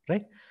platform,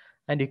 right?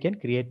 And you can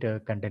create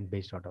content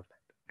based out of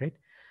that, right?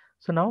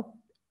 So now,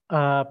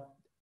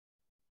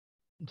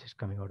 just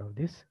coming out of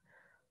this.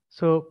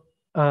 So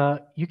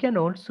you can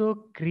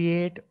also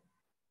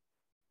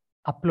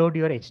upload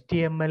your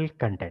HTML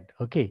content.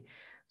 Okay.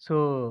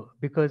 So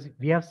because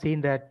we have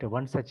seen that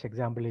one such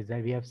example is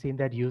that we have seen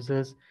that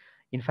users,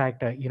 in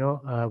fact,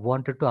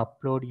 wanted to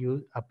upload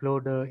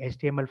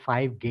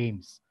HTML5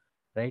 games,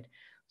 right?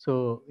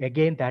 So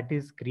again, that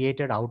is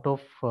created out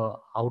of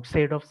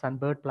outside of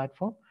Sunbird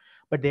platform,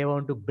 but they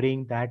want to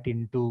bring that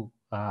into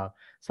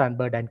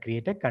Sunbird and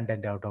create a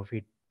content out of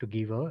it to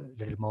give a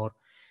little more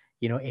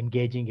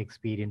engaging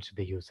experience to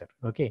the user.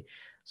 Okay,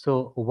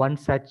 so one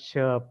such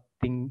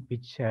thing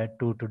which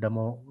to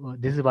demo,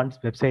 this is one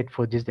website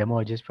for this demo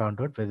I just found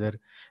out where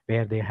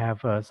they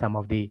have some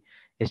of the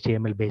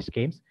HTML based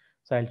games.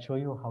 So I'll show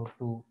you how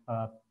to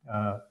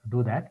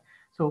do that.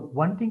 So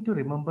one thing to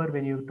remember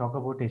when you talk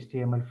about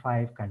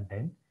HTML5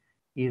 content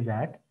is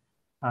that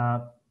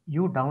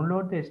you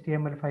download the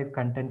HTML5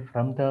 content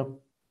from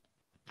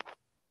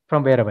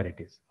wherever it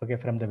is. Okay,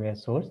 from the web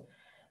source.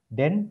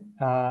 Then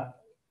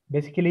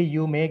basically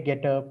you may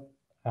get uh,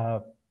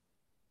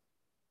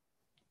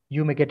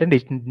 an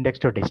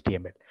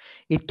index.html.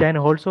 It can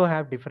also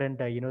have different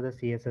the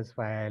CSS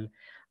file,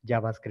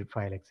 JavaScript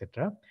file,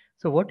 etc.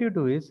 So what you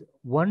do is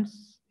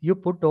once you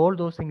put all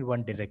those in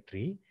one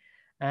directory,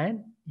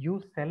 and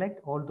you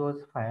select all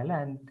those file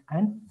and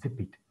zip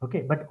it.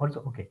 Okay, but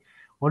also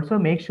also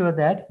make sure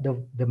that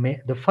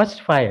the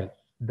first file,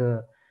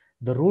 the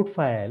root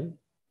file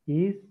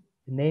is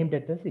named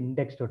as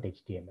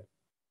index.html.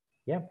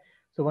 Yeah.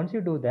 So once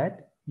you do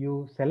that,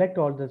 you select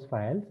all those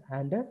files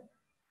and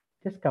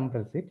just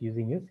compress it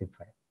using a zip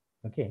file.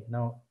 Okay.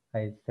 Now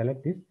I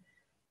select this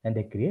and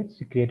I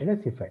created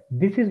a zip file.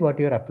 This is what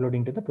you are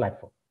uploading to the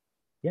platform.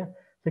 Yeah.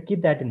 So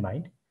keep that in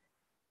mind.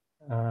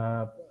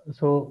 Uh,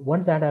 so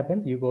once that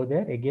happens, you go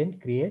there again,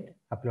 create,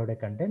 upload a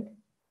content.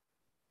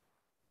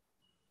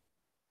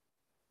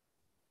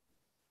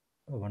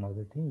 One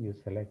other thing, you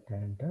select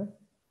and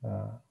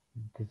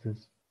this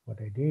is what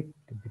I did,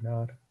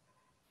 webinar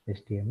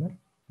HTML.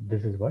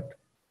 This is what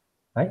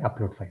I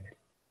upload finally.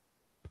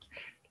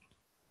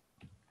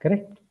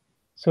 Correct.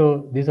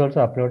 So this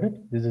also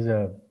uploaded. This is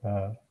a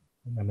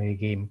memory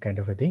game kind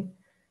of a thing.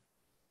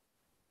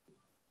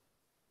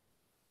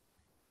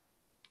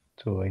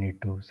 So I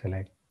need to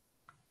select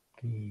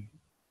the,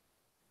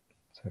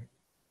 sorry.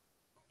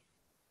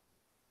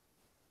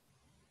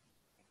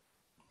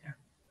 Yeah.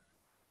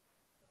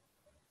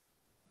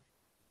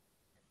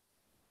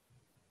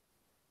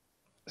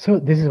 So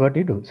this is what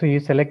you do. So you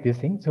select this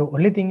thing. So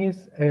only thing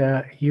is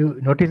you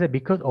notice that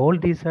because all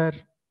these are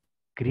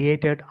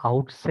created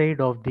outside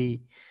of the,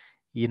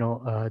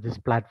 this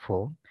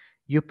platform,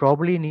 you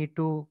probably need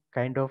to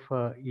kind of,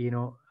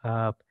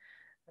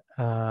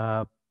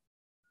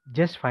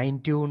 just fine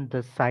tune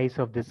the size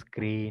of the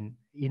screen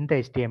in the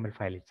HTML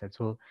file itself.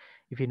 So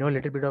if you know a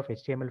little bit of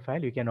HTML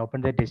file, you can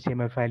open that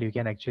HTML file. You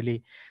can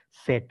actually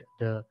set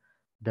the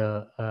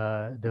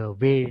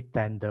width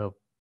and the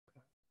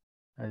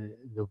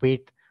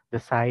width, the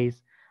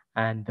size,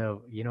 and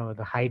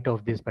the height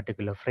of this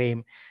particular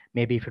frame.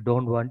 Maybe if you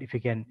don't want, if you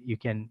can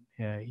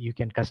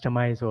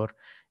customize, or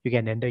you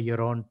can enter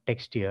your own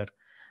text here,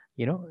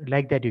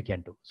 like that you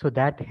can do. So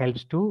that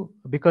helps to,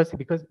 because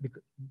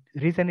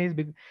reason is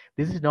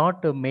this is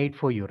not made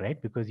for you,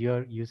 right? Because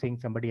you're using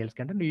somebody else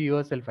content, you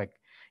yourself are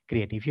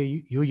creating. If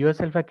you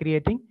yourself are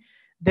creating,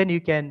 then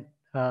you can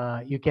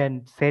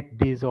set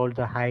these all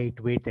the height,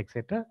 width,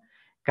 etc.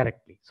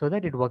 correctly, so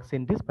that it works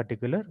in this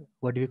particular,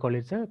 what do we call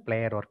it, a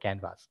player or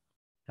canvas,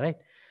 right?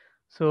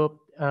 So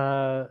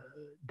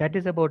that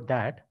is about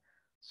that.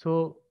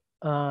 So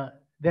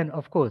then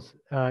of course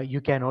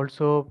you can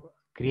also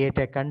create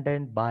a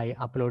content by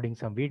uploading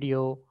some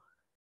video.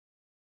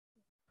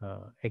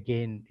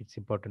 Again, it's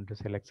important to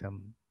select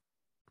some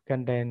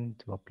content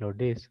to upload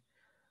this.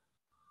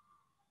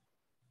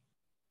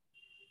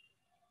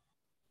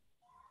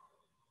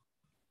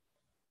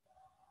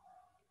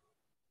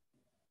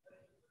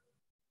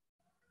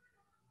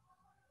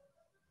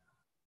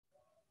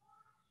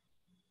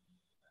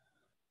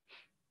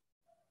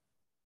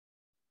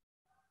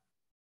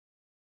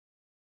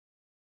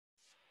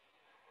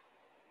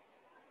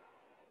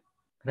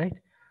 Right.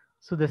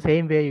 So the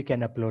same way you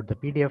can upload the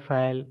PDF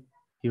file.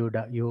 You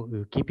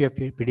keep your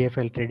PDF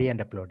file ready and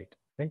upload it.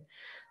 Right.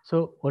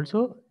 So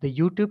also the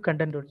YouTube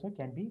content also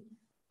can be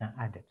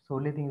added. So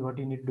only thing what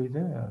you need to do is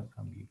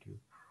from YouTube.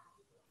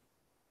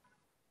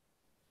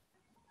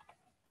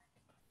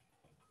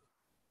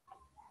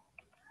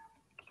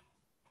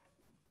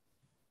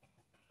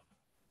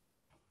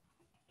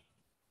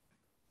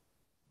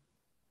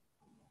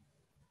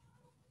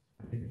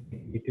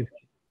 YouTube.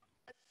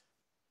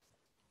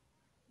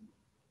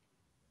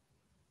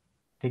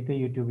 Take the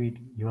YouTube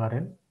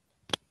URL.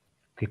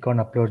 Click on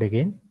upload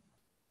again.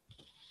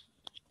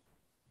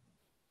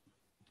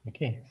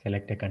 Okay,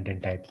 select a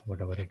content type,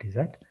 whatever it is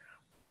at,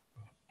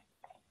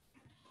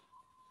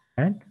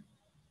 and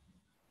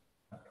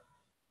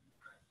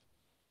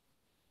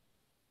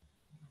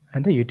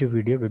the YouTube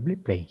video will be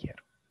playing here,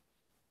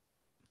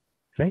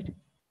 right?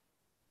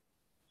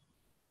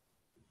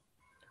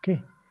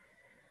 Okay.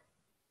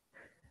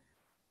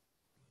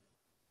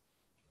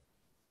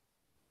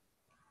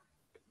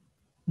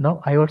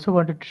 Now I also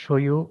wanted to show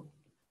you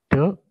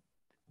the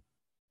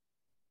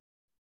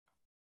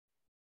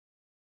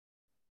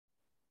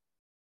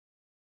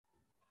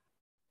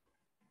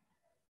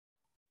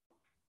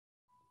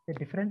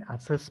different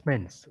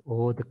assessments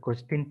or the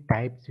question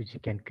types which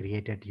you can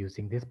create it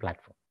using this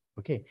platform.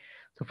 Okay,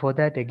 so for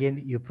that,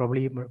 again, you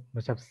probably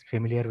must have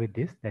familiar with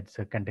this. That's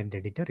a content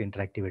editor,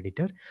 interactive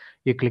editor.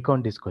 You click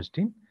on this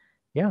question.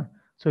 Yeah,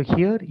 so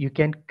here you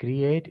can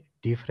create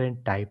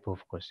different type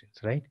of questions,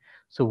 right?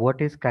 So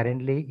what is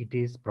currently it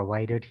is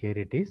provided here,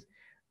 it is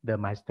the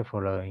match the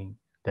following,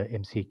 the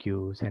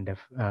MCQs, and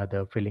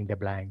the filling the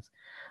blanks,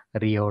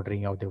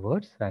 reordering of the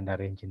words, and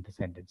arranging the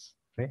sentence,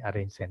 right?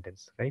 Arrange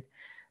sentence, right?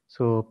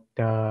 So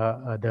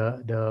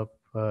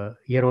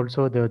here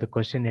also the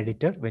question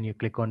editor, when you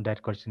click on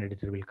that, question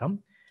editor will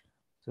come.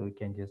 So we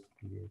can just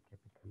create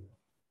capital.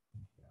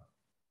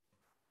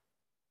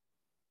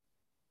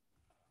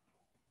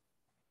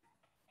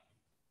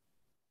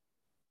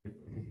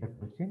 This is the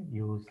question.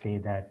 You say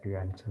that you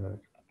answer.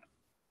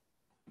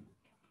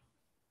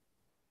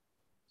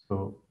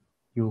 So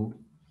you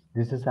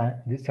this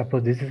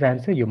suppose this is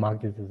answer. You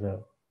mark this as a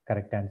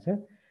correct answer.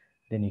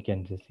 Then you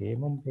can just say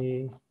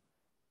Mumbai.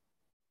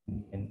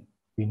 And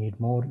we need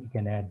more, you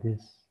can add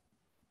this.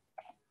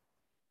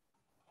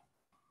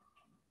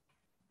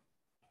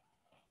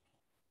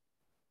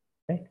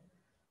 Right.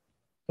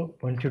 So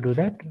once you do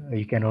that,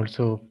 you can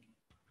also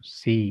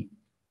see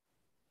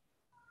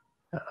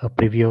a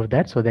preview of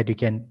that, so that you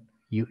can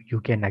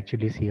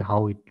actually see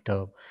how it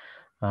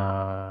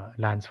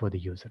lands for the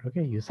user.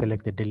 Okay, you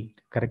select the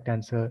correct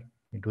answer,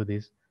 you do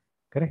this,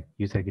 correct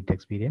user get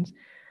experience,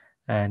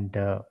 and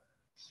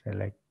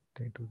select,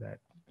 do that.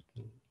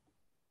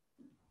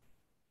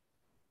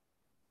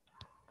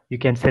 You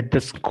can set the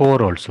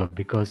score also,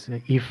 because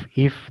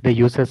if the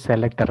user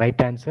select the right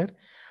answer,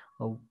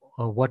 uh,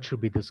 what should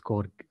be the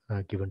score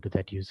given to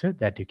that user,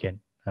 that you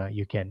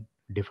can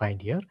define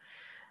here.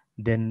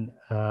 Then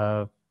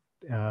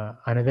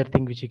another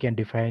thing which you can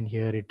define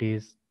here, it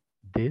is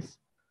this.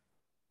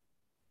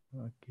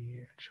 Okay,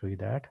 I'll show you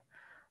that.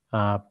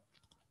 Uh,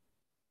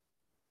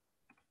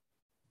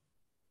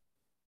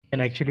 you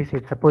can actually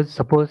say,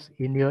 suppose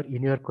in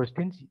your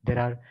questions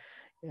there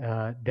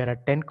are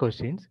 10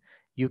 questions.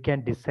 You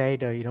can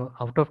decide,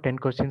 out of 10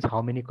 questions,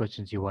 how many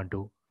questions you want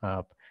to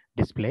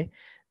display.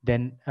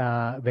 Then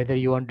whether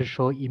you want to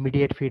show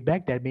immediate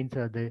feedback, that means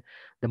the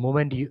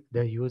moment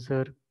the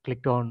user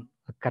clicked on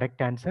a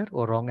correct answer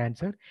or wrong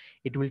answer,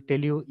 it will tell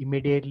you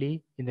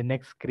immediately in the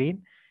next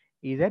screen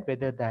is that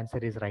whether the answer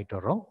is right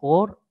or wrong.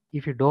 Or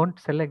if you don't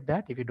select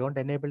that, if you don't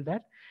enable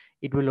that,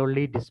 it will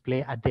only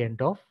display at the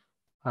end of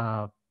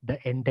the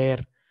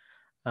entire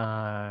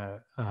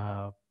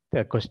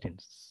the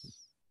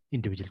questions,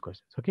 individual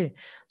questions. Okay,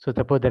 so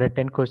suppose there are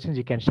 10 questions,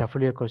 you can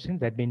shuffle your questions.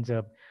 That means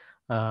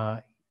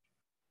uh,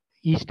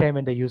 each time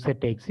when the user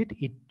takes it,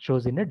 it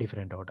shows in a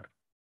different order.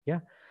 Yeah,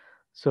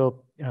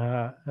 so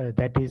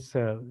that is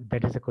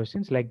the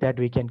questions. Like that,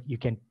 you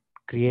can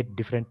create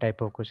different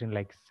type of question,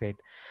 like said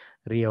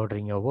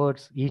reordering your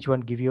words. Each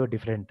one give you a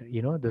different,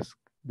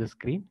 the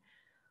screen.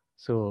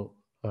 So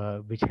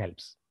which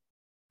helps,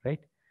 right?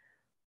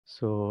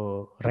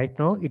 So right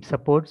now it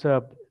supports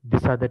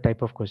these are the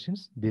type of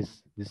questions.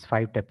 This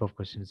 5 type of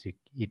questions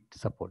it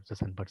supports. The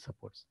Sunbird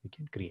supports. You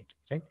can create,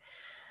 right?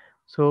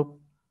 So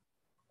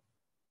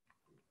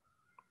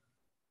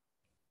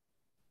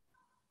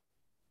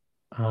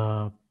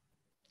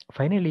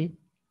finally,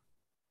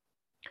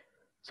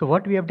 so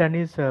what we have done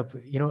is,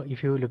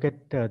 if you look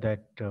at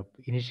that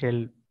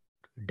initial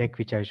deck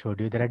which I showed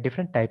you, there are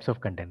different types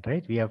of content,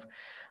 right?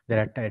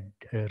 There are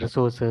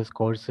resources,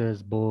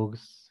 courses,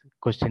 books,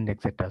 questions,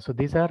 etc.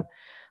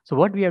 So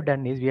what we have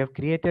done is we have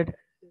created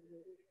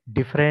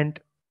different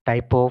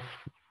type of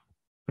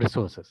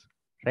resources,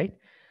 right?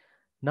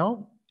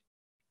 Now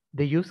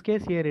the use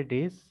case here it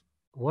is,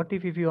 what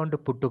if you want to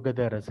put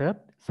together as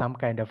some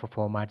kind of a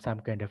format, some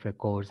kind of a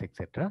course,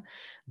 etc.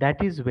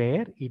 That is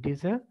where it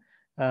is a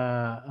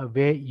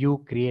way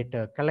you create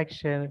a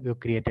collection, you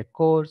create a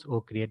course,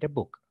 or create a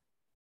book,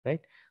 right?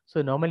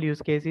 So normal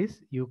use case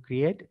is you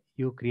create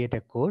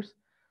a course.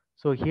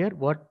 So here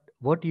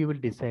what you will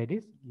decide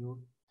is, you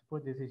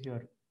suppose this is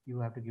you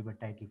have to give a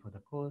title for the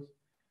course,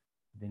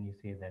 then you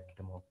say that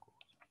demo course.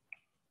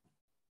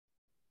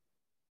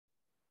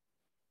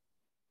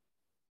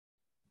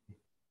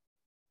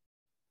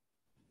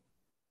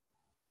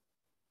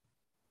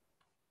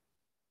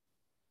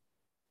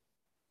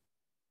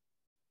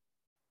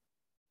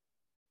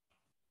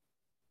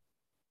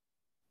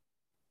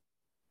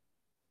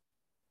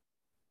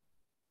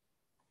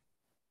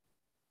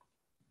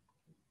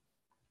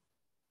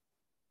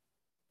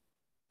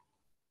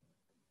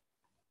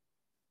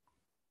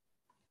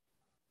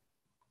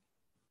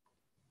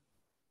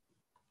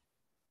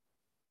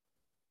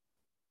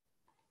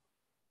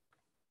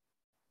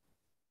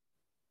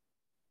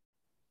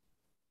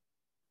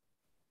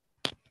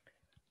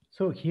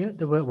 So here,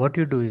 what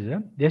you do is,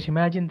 just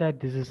imagine that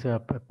this is a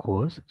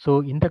course. So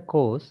in the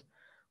course,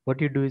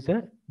 what you do is,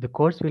 the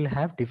course will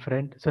have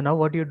different. So now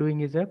what you're doing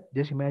is,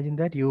 just imagine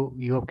that you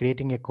are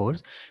creating a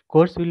course.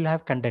 Course will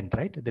have content,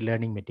 right? The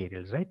learning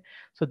materials, right?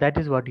 So that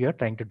is what you are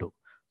trying to do.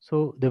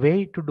 So the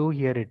way to do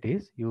here it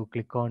is, you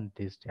click on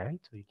this child.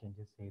 So you can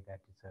just say that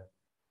is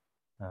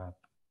a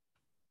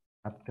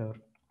chapter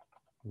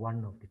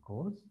 1 of the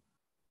course.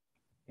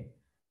 Okay.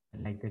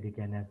 And like that, you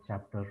can have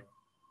chapter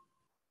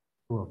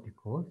 2 of the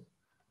course.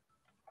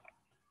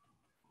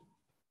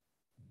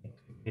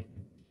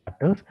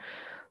 Chapters.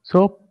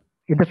 So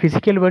in the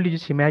physical world, you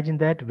just imagine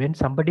that when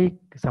somebody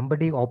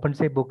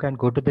opens a book and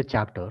go to the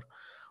chapter,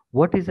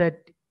 what is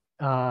that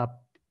uh,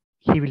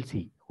 he will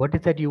see? What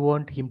is that you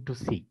want him to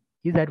see?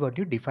 Is that what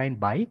you define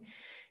by?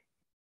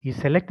 You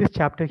select this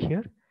chapter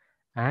here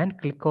and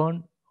click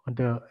on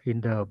the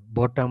in the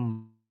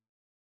bottom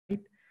right,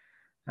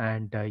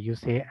 and you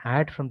say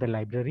add from the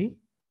library,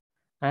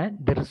 and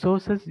the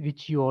resources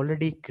which you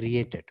already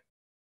created,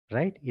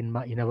 right, in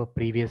our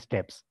previous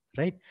steps,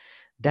 right?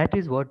 That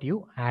is what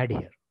you add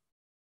here,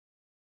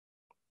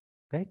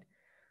 right?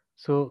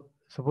 So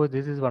suppose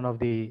this is one of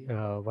the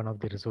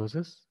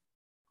resources.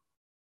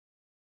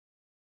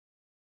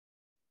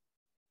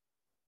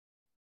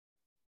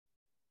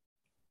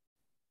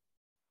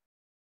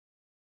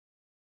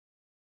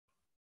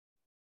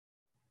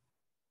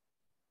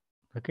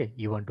 Okay,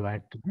 you want to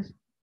add to this.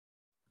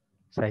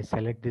 So I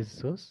select this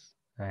source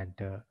and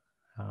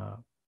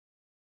add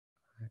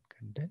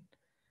content.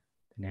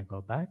 Then I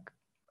go back.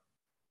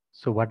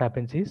 So what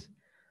happens is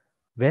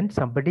when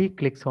somebody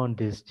clicks on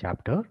this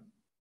chapter,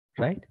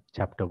 right,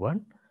 chapter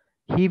 1,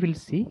 he will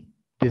see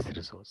this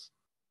resource,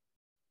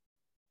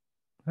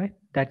 right?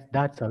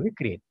 That's how we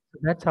create. So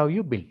that's how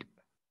you build.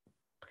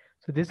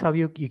 So this is how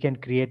you can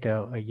create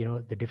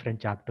the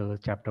different chapters,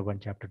 chapter 1,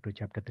 chapter 2,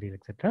 chapter 3,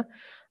 etc.,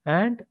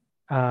 and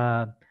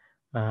uh,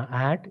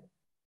 add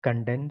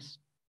contents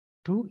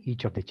to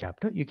each of the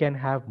chapter. You can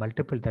have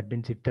multiple. That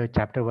means if the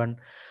chapter 1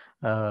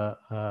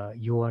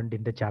 you want,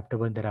 in the chapter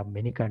 1 there are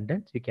many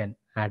contents, you can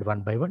add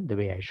one by one the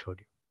way I showed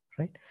you,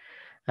 right?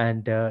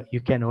 And you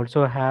can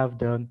also have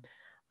the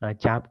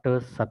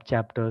chapters,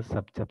 sub-chapters,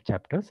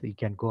 sub-chapters. You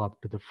can go up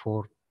to the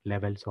 4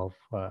 levels of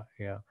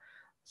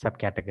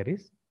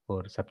subcategories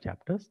or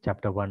sub-chapters.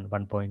 Chapter 1,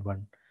 1.1,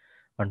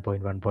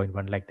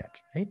 1.1.1, like that,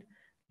 right?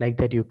 Like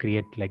that you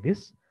create like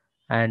this.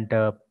 And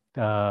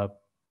uh,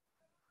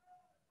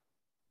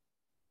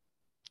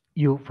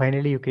 you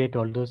finally you create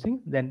all those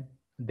things, then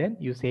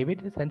you save it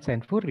and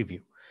send for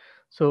review.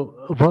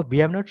 So what we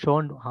have not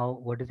shown how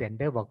what is the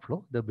entire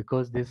workflow,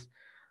 because this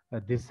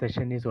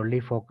session is only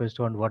focused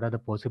on what are the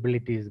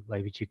possibilities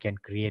by which you can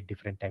create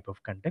different type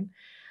of content.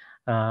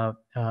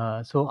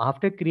 So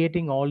after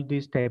creating all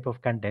these type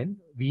of content,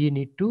 we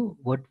need to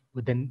what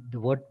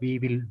we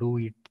will do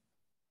it,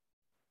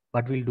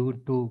 what we'll do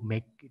to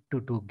make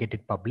to get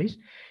it published,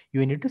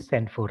 you need to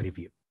send for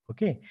review.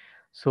 Okay,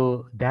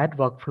 so that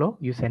workflow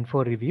you send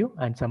for review,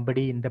 and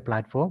somebody in the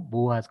platform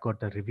who has got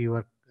the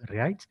reviewer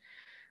rights,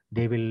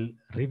 they will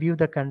review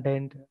the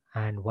content,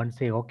 and once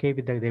they okay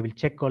with that, they will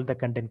check all the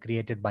content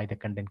created by the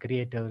content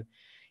creator.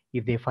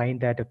 If they find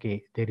that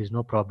okay, there is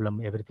no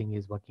problem, everything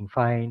is working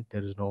fine,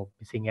 there is no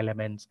missing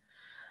elements,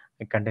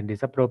 the content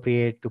is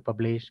appropriate to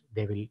publish,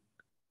 they will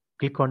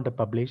click on the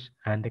publish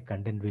and the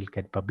content will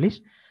get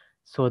published,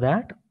 so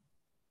that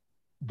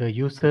the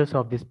users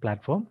of this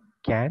platform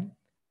can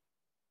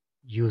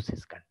use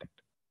this content,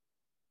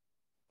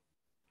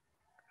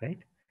 right?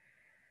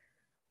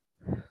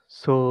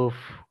 So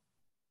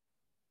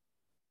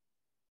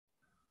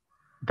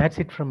that's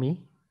it from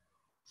me.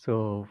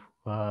 So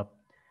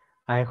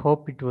I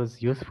hope it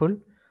was useful.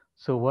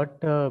 So what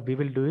we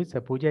will do is,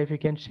 Pooja, if you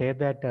can share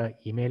that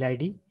email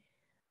ID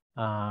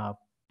uh,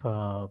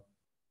 uh,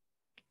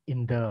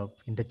 in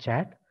the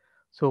chat.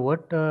 So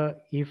what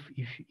if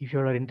you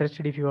are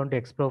interested, if you want to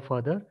explore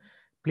further,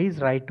 please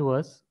write to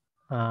us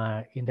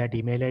in that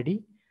email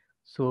ID.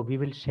 So we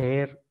will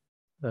share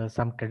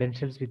some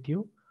credentials with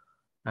you,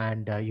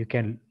 and you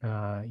can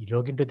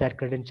log into that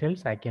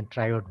credentials. I can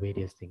try out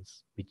various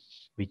things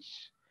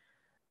which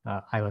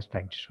I was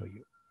trying to show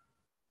you.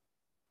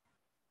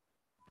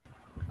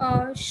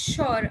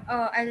 Sure.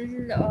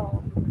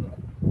 I'll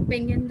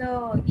ping in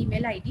the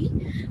email ID.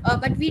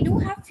 But we do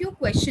have few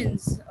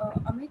questions.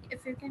 Amit,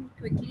 if you can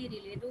quickly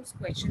relay those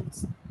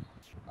questions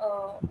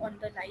on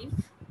the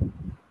live.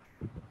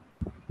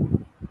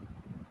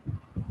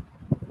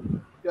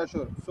 Yeah,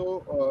 sure.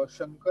 So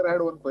Shankar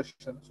had one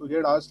question. So he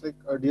had asked,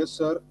 like, dear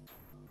sir,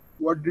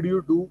 what did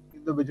you do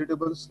in the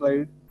vegetable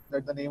slide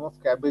that the name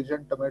of cabbage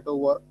and tomato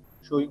were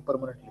showing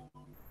permanently?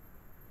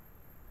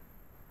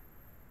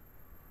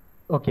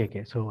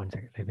 Okay. So one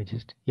second. Let me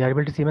just. You are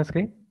able to see my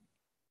screen?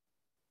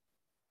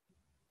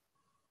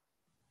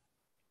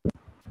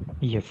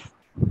 Yes.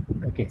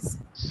 Okay.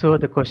 So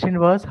the question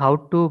was how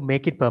to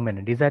make it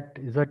permanent. Is that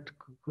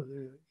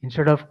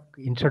instead of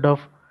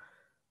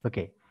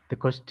okay. The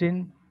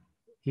question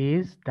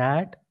is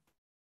that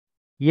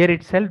here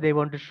itself they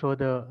want to show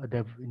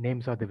the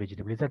names of the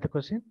vegetable. Is that the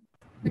question?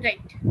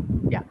 Right.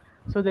 Yeah.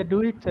 So they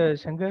do it,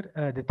 Shankar.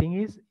 The thing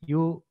is,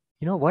 you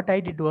know what I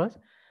did was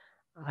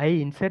I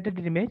inserted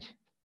an image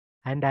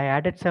and I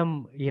added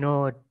some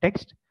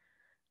text.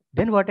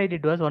 Then what I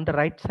did was on the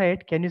right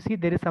side, can you see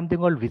there is something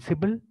called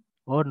visible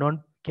or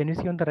non? Can you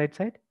see on the right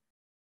side?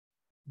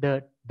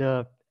 The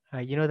the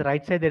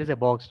right side there is a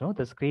box. No,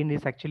 the screen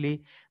is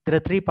actually there are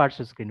 3 parts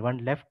to screen.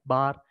 One left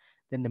bar,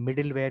 then the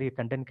middle where your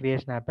content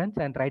creation happens,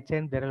 and right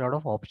side there are a lot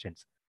of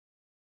options.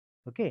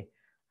 Okay,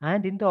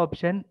 and in the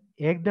option,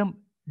 egg them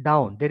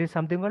down. There is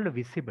something called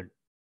visible.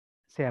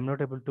 Say I'm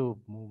not able to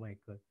move my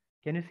cursor.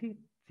 Can you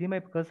see my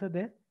cursor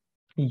there?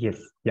 Yes.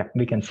 Yeah,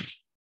 we can see.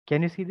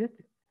 Can you see that?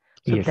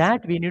 So Yes.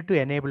 that we need to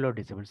enable or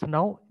disable. So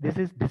now this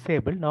is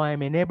disabled. Now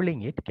I'm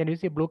enabling it. Can you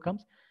see blue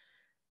comes?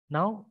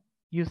 Now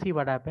you see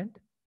what happened.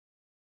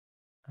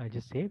 I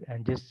just save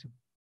and just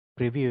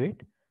preview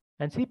it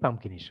and see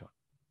pumpkin is shown.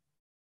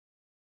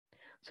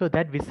 So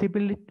that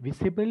visible,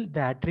 the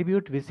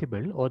attribute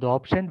visible or the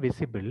option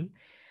visible.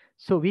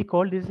 So we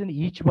call this in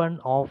each one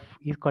of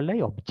is called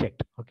an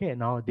object. Okay.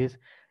 Now this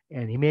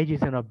an image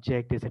is an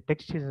object, this a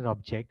text is an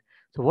object.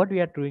 So what we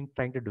are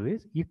trying to do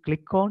is you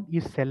click on,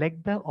 you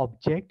select the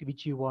object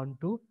which you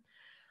want to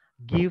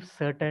give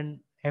certain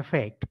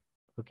effect.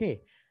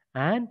 Okay.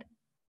 And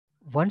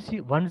once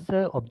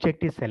the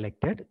object is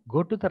selected,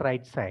 go to the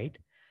right side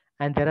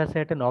and there are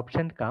certain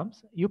option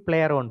comes, you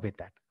play around with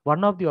that.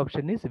 One of the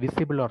option is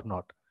visible or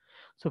not.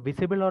 So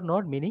visible or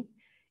not meaning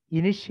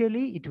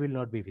initially it will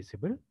not be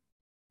visible,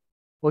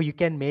 or you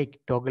can make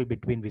toggle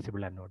between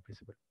visible and not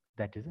visible.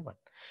 That is the one.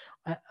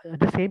 At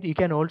the same, you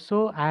can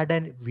also add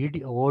an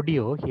video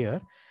audio here,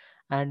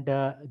 and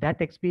that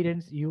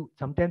experience, you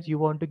sometimes you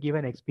want to give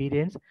an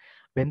experience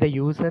when the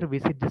user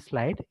visit the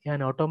slide,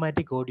 an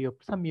automatic audio,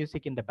 some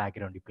music in the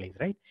background you plays,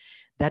 right?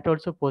 That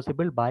also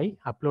possible by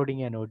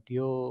uploading an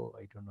audio.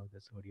 I don't know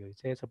this audio.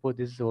 Say suppose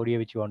this is audio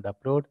which you want to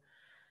upload.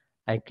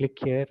 I click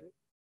here,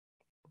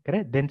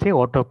 correct? Then say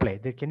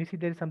autoplay. Can you see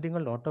there is something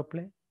called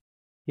autoplay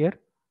here?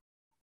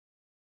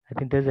 I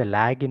think there's a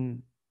lag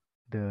in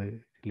the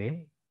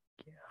relay.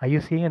 Are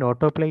you seeing an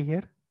autoplay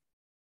here?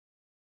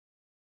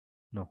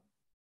 No.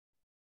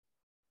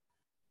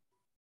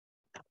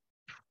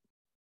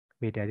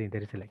 Wait, I think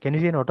there is a lag. Can you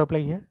see an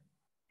autoplay here?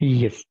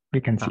 Yes, we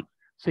can see.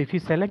 So if you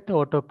select the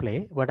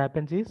autoplay, what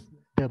happens is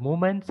the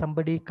moment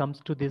somebody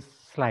comes to this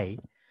slide,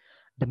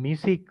 the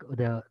music,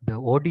 the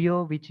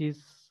audio which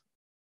is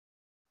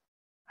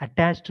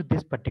attached to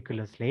this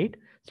particular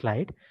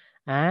slide,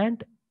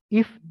 and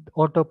if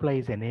autoplay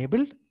is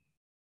enabled,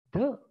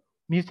 the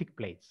music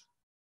plays.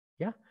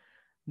 Yeah.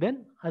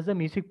 Then as the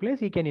music plays,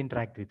 he can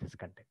interact with this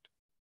content.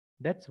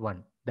 That's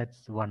one way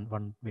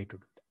to do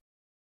that.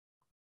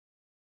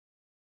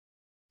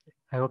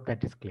 I hope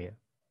that is clear.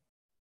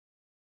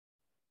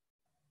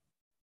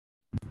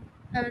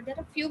 There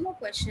are a few more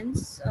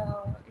questions.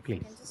 If you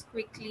Please. can just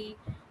quickly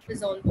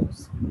resolve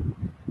those.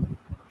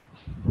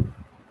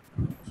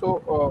 So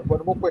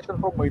one more question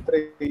from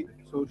Maitreyi.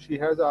 So she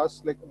has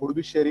asked, like, would you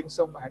be sharing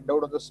some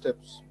handout on the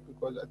steps?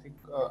 Because I think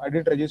I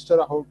didn't register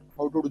how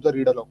to do the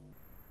read along.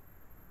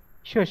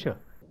 Sure.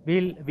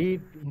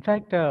 In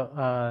fact,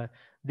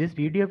 this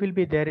video will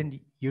be there in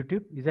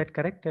YouTube. Is that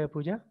correct,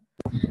 Pooja?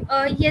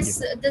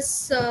 Yes,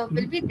 this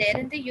will be there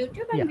in the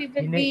YouTube, and we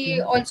will be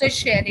In also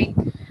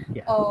sharing.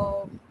 yeah.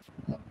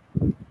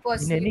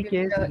 Personally, we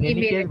will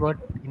email it.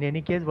 In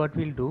any case, what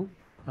we'll do,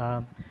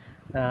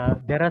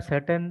 there are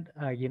certain,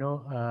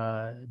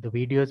 the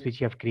videos which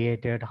you have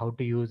created, how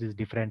to use these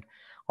different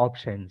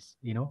options,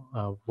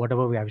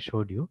 whatever we have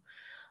showed you.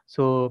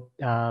 So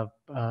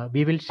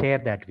we will share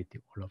that with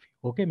you, all of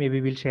you. Okay,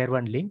 maybe we'll share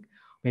one link.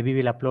 Maybe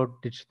we'll upload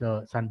it to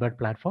the Sunbird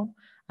platform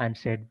and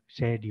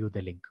share you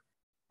the link.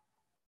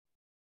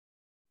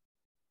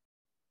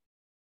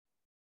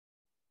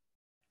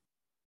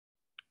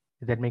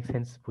 Does that make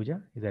sense, Pooja?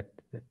 Is that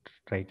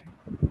right?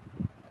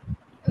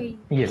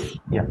 Yes,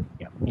 yeah,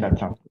 that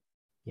sounds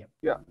good.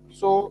 Yeah.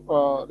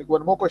 So like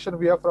one more question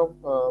we have from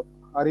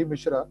Hari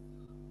Mishra.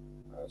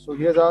 So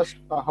he has asked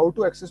how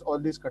to access all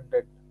these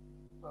content.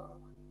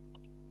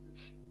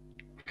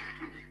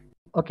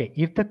 Okay,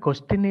 if the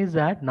question is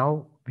that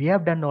now we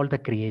have done all the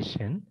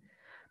creation,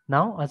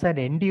 now as an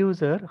end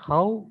user,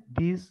 how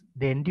the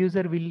end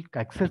user will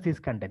access this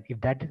content? If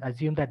that,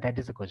 assume that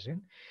is a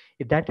question.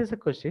 If that is a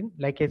question,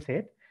 like I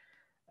said,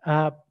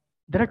 there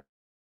are two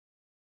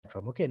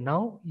platforms. Okay,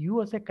 now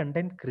you as a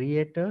content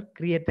creator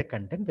create the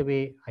content the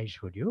way I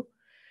showed you.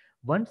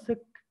 Once the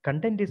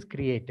content is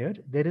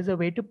created, there is a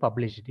way to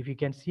publish it. If you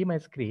can see my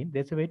screen,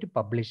 there's a way to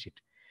publish it.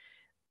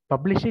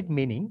 Publish it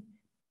meaning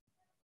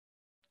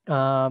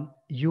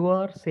you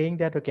are saying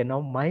that, okay,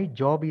 now my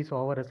job is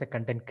over as a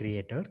content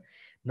creator.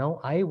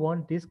 Now I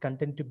want this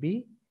content to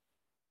be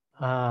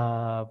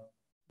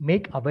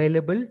make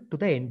available to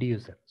the end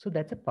user. So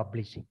that's a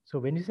publishing. So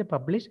when you say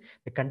publish,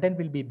 the content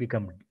will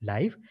become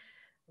live.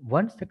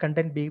 Once the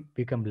content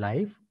become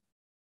live,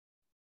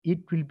 it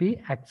will be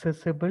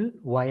accessible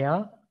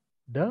via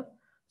the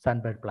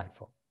Sunbird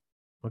platform.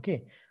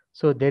 Okay.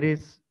 So there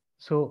is,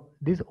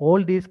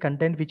 all these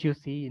content which you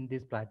see in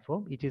this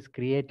platform, it is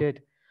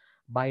created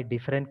by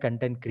different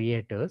content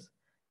creators,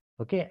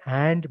 okay,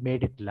 and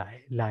made it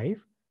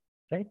live,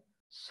 right?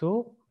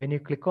 So when you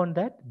click on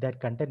that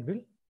content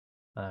will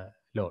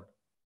load.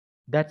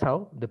 That's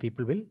how the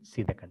people will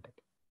see the content,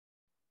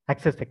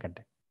 access the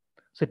content.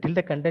 So till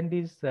the content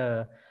is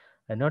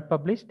not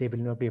published, they will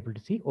not be able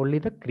to see, only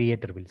the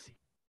creator will see.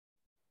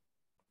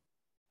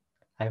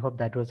 I hope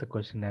that was a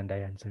question and I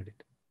answered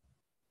it.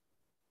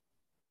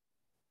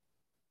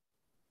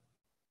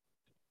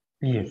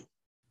 Yes.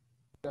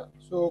 Yeah.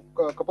 So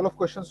a couple of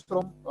questions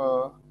from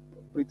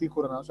Preeti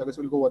Khurana. So I guess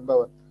we'll go one by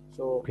one.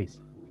 So Please.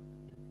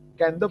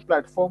 Can the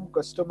platform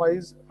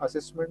customize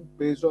assessment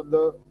based on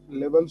the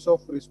levels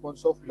of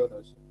response of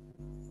learners?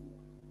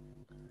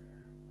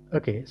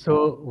 Okay,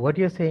 so what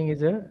you're saying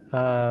is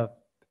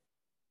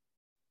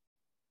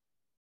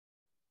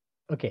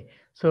okay,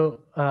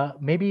 so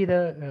maybe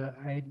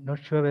I'm not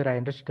sure whether I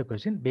understood the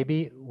question.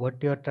 Maybe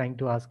what you're trying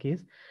to ask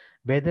is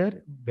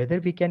whether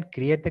we can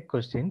create the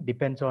question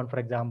depends on, for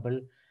example,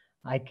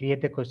 I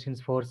create the questions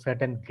for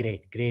certain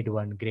grade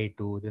 1, grade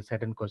 2, the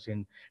certain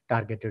question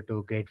targeted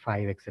to grade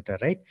 5, etc.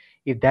 Right?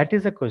 If that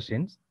is a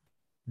question,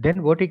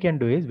 then what you can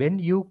do is when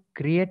you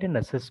create an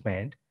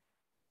assessment,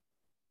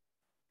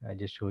 I'll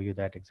just show you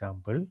that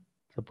example.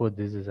 Suppose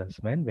this is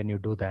assessment. When you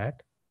do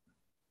that,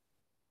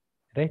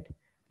 right?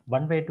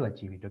 One way to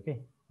achieve it, okay?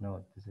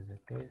 No, this is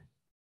okay.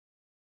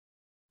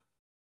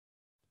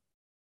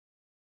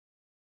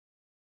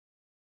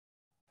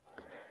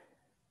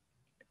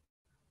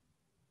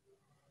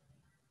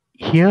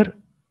 here,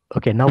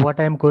 okay, now what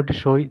I'm going to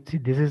show you, see,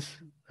 this is,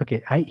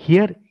 okay,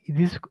 here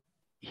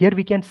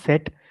we can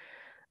set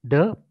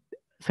the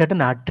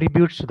certain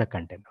attributes to the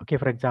content. Okay,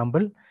 for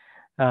example,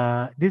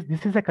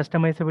 this is a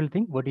customizable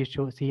thing, what you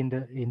see in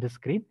the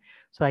screen.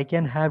 So I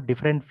can have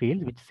different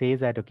fields which says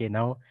that, okay,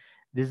 now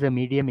this is a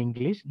medium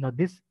English. Now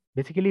this,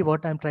 basically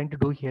what I'm trying to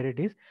do here, it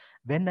is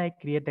when I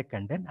create the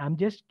content, I'm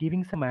just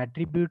giving some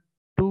attribute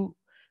to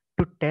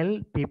tell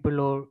people,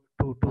 or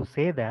to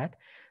say that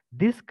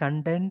this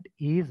content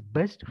is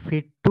best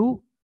fit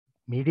to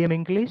medium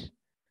English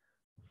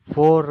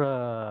for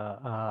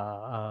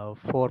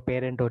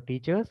parent or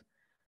teachers,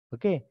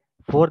 okay,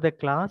 for the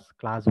class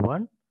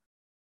 1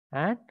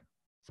 and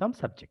some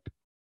subject,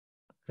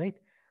 right?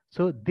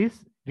 So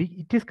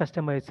it is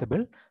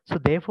customizable. So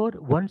therefore,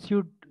 once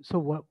you,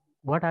 so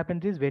what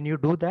happens is, when you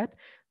do that,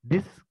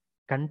 this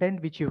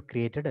content which you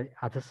created,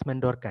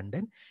 assessment or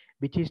content,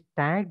 which is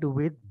tagged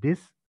with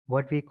this,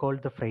 what we call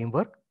the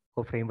framework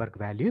or framework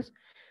values.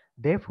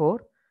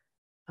 Therefore,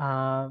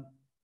 uh,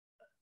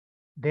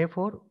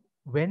 therefore,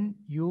 when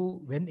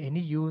any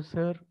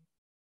user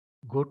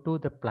go to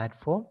the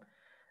platform,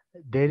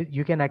 there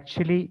you can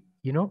actually,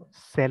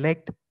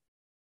 select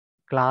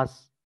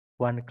class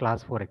 1,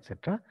 class 4,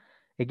 etc.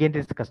 Again,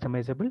 this is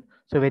customizable.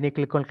 So when you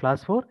click on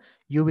class 4,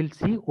 you will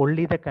see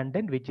only the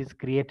content which is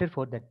created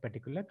for that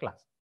particular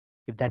class,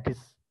 if that is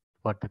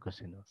what the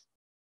question was.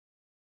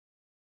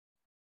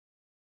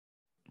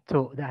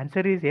 So the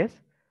answer is yes.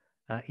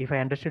 If I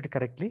understood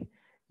correctly,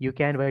 you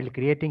can, while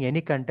creating any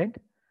content,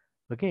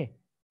 okay,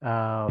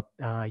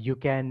 you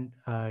can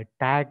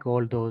tag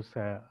all those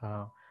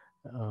the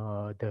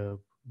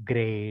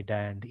grade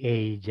and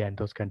age and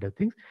those kind of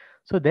things.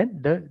 So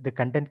then the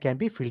content can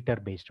be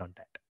filtered based on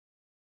that.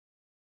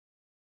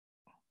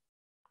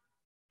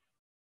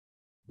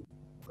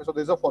 So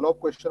there's a follow-up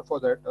question for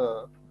that.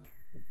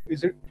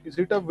 Is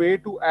it a way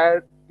to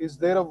add? Is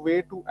there a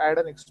way to add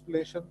an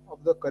explanation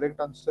of the correct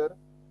answer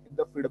in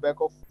the feedback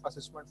of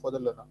assessment for the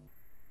learner?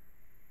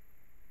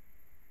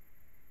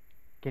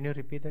 Can you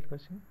repeat that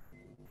question?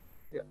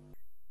 Yeah.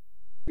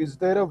 Is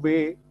there a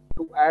way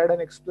to add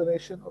an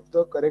explanation of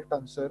the correct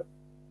answer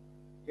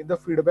in the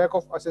feedback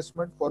of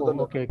assessment for the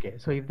learner? Okay.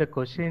 So if the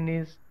question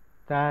is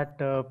that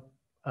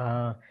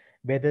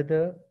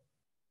whether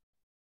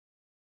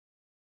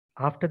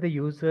after the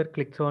user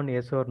clicks on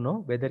yes or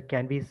no, whether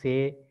can we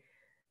say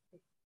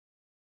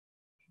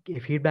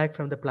feedback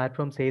from the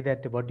platform say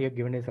that what you have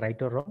given is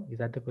right or wrong? Is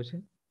that the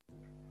question?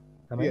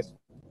 Yes.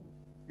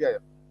 Yeah.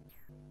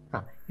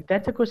 If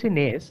that's a question,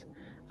 yes.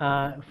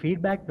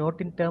 Feedback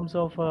not in terms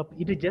of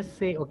it is just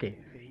say, okay,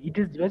 it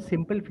is just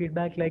simple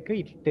feedback, like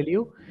it will tell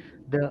you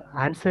the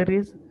answer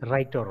is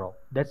right or wrong.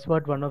 That's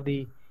what one of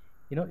the,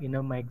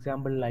 my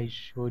example I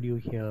showed you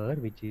here,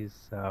 which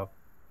is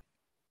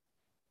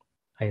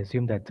I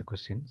assume that's the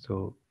question.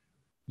 So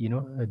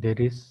there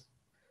is,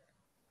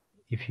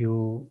 if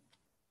you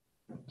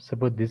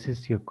suppose this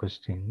is your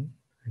question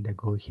and I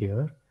go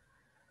here,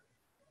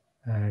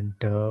 and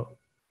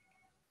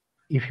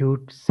if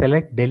you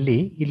select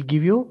Delhi, it'll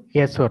give you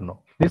yes or no.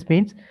 This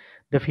means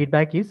the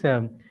feedback is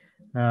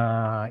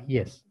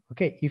yes.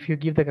 Okay. If you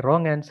give the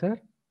wrong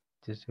answer,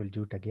 just we'll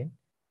do it again.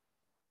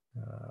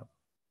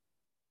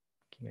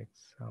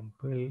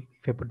 Example,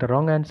 if I put the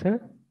wrong answer,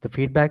 the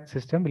feedback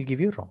system will give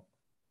you wrong.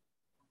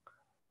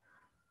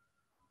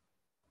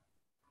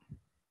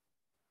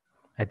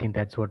 I think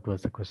that's what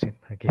was the question.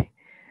 Okay.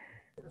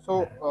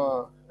 So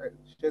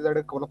she had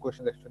a couple of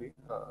questions actually.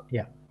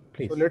 Yeah,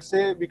 please. So let's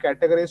say we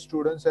categorize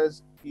students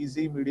as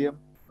easy, medium,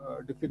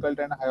 difficult,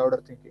 and high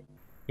order thinking.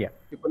 Yeah.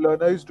 If a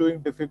learner is doing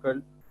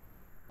difficult,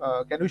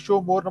 can we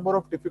show more number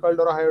of difficult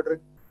or high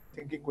order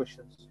thinking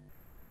questions?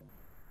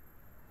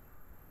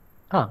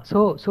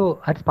 So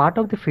as part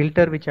of the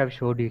filter which I've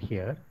showed you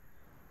here,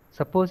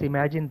 suppose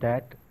imagine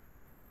that,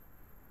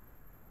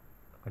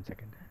 1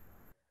 second.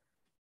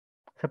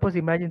 Suppose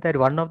imagine that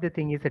one of the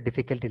thing is a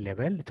difficulty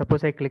level.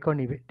 Suppose I click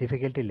on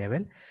difficulty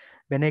level.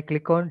 When I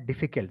click on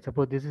difficult,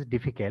 suppose this is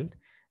difficult,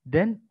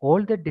 then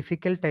all the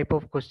difficult type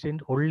of questions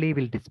only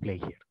will display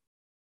here,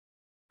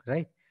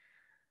 right?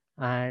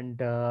 And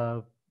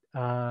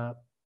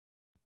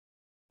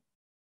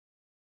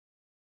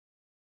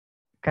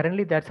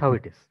currently that's how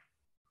it is.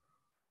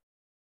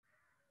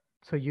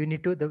 So you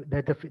need to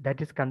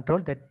that is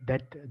control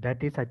that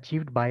is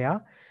achieved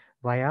via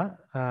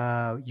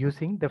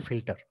using the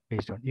filter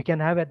based on. You can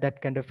have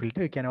that kind of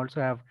filter. You can also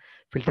have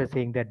filter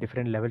saying that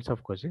different levels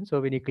of questions. So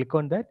when you click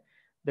on that,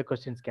 the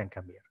questions can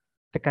come here.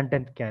 The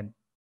content can,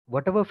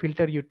 whatever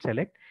filter you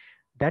select,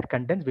 that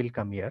content will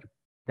come here.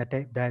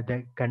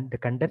 The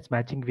contents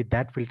matching with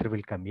that filter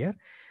will come here.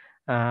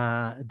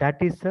 That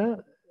is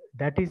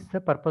the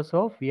purpose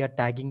of we are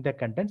tagging the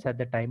contents at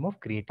the time of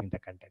creating the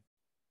content.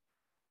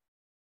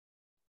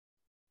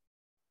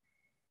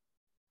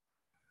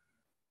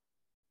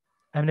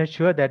 I'm not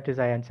sure that is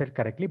I answered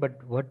correctly,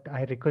 but what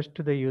I request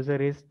to the user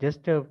is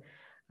just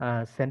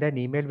send an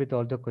email with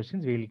all the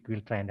questions.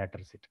 We'll try and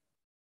address it.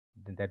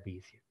 Then that'd be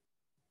easier.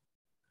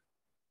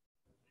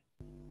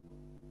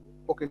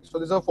 Okay, so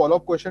there's a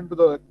follow-up question to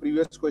the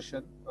previous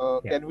question. Yeah.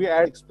 Can we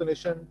add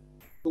explanation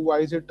to why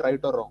is it right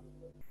or wrong?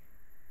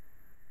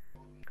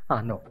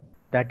 No,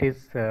 that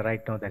is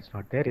right now that's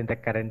not there in the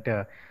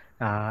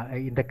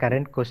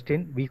current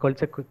question. We call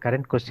it a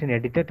current question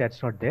editor.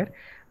 That's not there,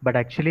 but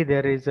actually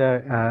there is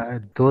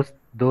those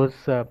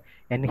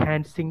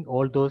enhancing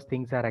all those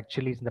things are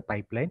actually in the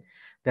pipeline.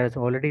 There's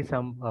already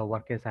some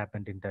work has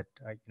happened in that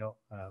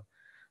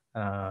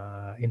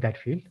in that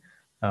field.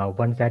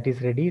 Once that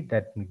is ready,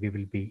 that we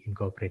will be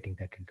incorporating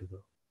that into the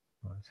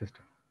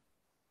system.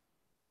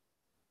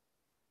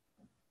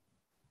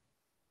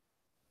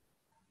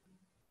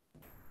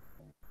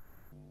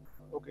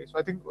 Okay, so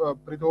I think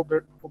Preet,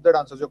 hope that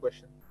answers your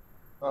question.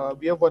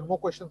 We have one more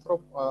question from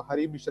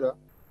Hari Mishra.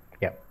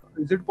 Yeah.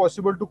 Is it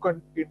possible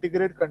to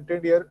integrate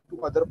content here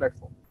to other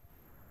platforms?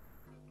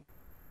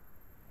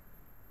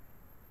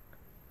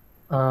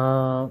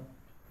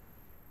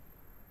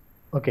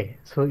 Okay,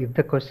 so if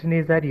the question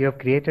is that you have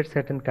created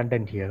certain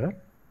content here,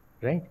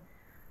 right,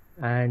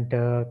 and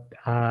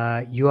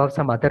you have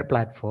some other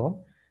platform,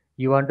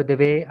 you want to the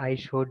way I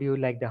showed you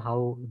like the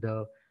how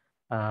the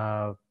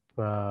uh,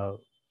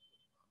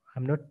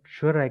 I'm not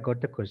sure I got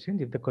the question.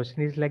 If the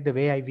question is like the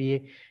way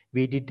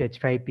we did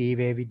H5P,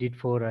 where we did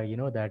for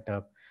that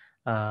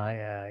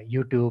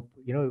YouTube,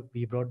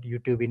 we brought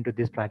YouTube into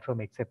this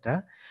platform,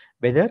 etc.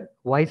 Whether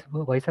vice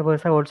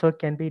versa also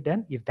can be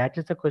done. If that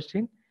is the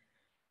question,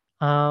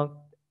 uh,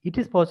 it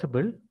is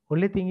possible.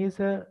 Only thing is,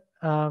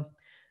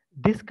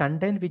 this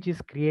content which is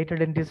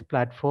created in this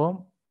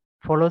platform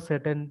follows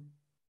certain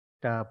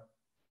uh,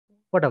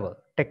 whatever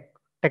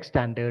tech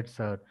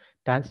standards,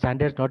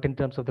 standards not in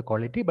terms of the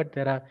quality, but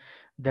there are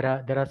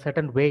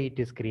certain way it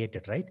is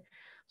created, right?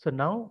 So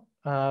now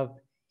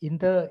in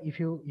the if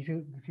you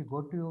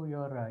go to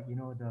your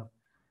the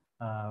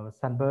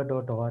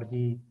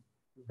sunbird.org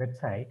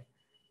website,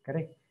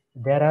 correct?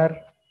 There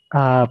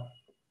are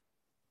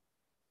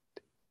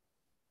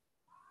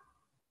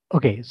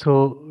okay,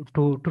 so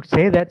to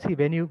say that, see,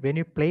 when you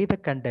play the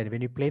content,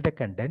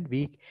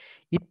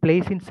 it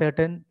plays in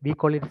certain, we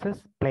call it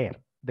as player,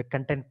 the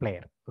content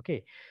player.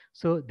 Okay,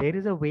 so there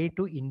is a way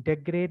to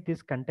integrate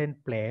this content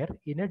player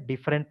in a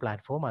different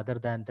platform other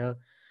than the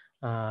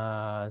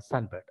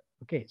Sunbird.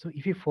 Okay, so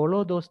if you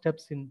follow those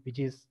steps in which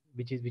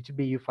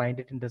be you find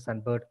it in the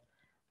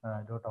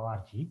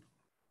sunbird.org,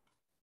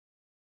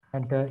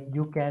 and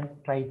you can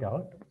try it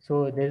out.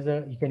 So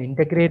you can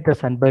integrate the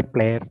Sunbird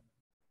player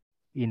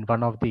in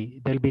one of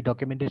there'll be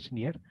documentation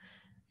here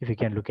if you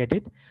can look at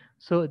it.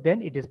 So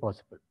then it is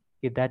possible,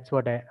 if that's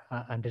what I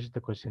understood the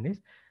question is.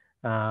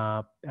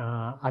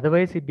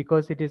 Otherwise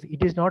because it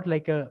is not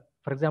like a,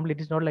 for example,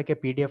 it is not like a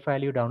PDF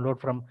file you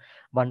download from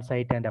one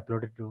site and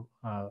upload it to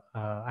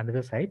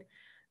another site.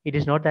 It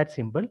is not that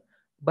simple,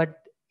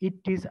 but it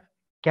is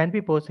can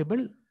be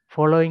possible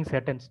following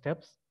certain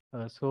steps.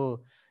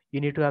 So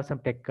you need to have some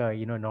tech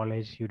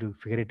knowledge, you to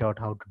figure it out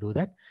how to do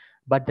that.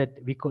 But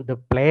that we call the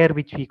player,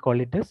 which we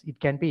call it as, it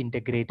can be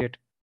integrated,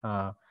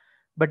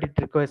 but it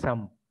requires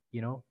some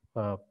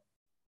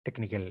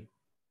technical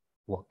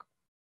work.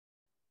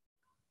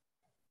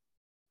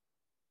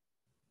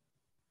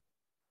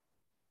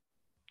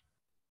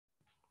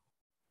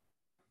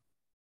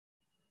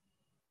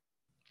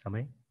 Am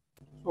I?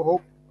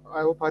 So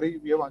I hope Hari,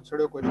 we have answered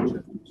your question.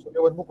 So we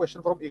have one more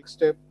question from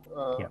Xstep.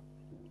 Yeah.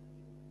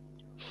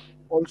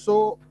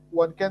 Also,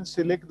 one can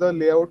select the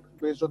layout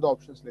based on the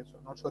options list. So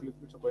I'm not sure if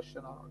it's a question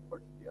or not, but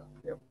yeah.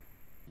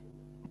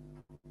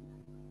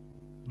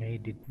 I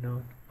did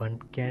not. One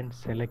can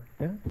select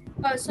the.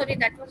 Sorry,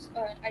 that was,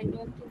 I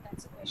don't think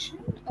that's a question.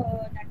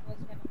 That was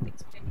one of the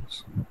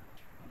explanation.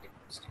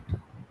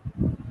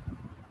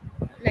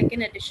 Like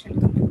an additional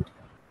comment.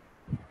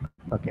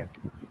 Okay.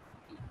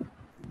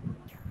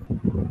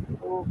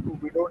 So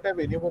we don't have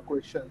any more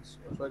questions.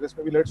 So I guess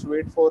maybe let's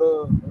wait for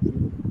a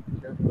few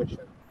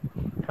questions.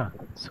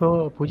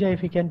 So Pooja,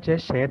 if you can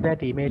just share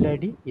that email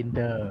ID in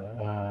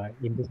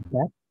this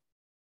chat.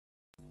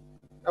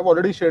 I've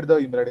already shared the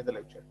email ID in the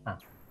lecture.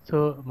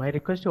 So my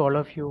request to all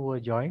of you who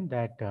join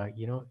that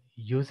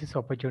use this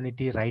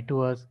opportunity, write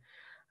to us,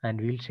 and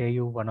we'll share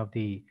you one of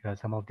the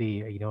some of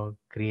the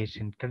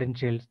creation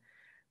credentials.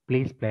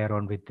 Please play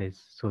around with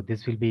this. So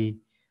this will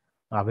be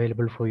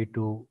available for you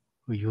to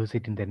use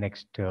it in the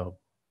next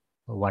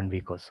 1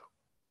 week or so.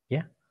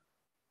 Yeah.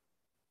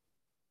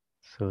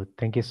 So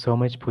thank you so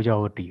much, Pooja.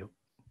 Over to you.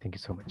 Thank you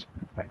so much.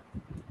 Bye.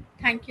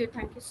 Thank you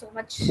so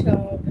much,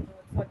 Vinod,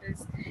 for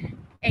this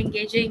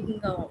engaging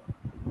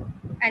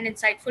and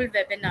insightful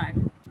webinar.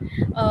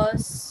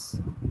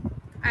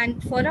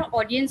 And for our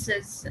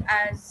audiences,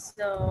 as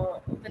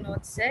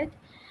Vinod said,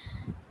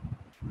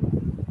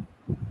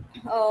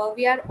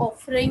 we are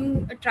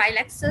offering a trial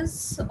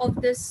access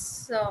of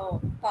this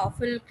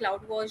powerful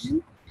cloud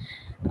version,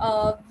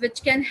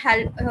 which can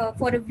help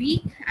for a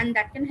week, and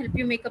that can help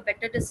you make a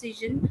better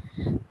decision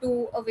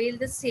to avail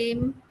the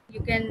same. You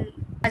can,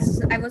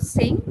 as I was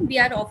saying, we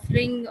are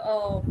offering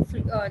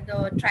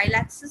the trial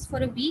access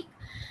for a week.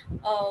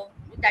 Uh,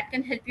 that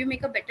can help you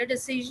make a better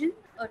decision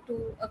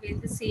to avail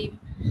the same.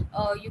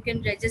 You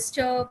can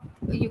register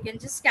you can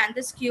just scan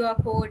this QR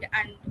code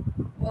and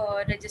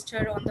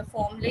register on the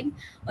form link,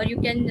 or you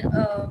can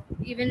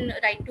even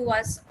write to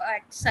us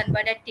at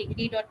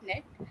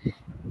sunbird@tekdi.net.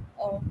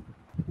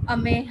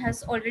 Ame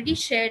has already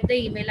shared the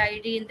email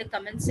ID in the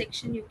comment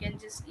section. You can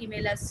just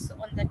email us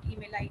on that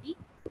email ID.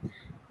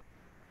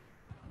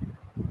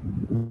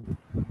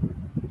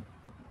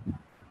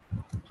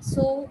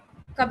 So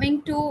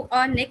coming to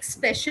our next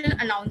special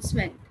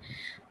announcement.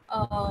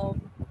 Uh,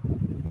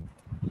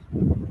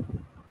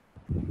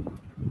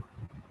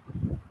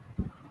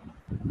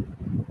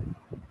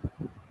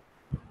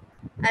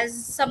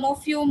 as some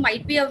of you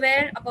might be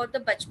aware about the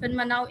Bachpan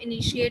Manao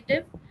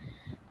initiative,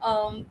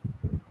 um,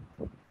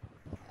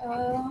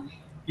 uh,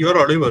 You are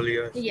audible,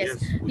 yes. Yes,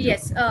 Pooja.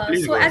 yes.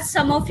 Please So, go ahead. as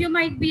some of you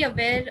might be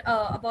aware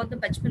about the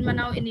Bachpan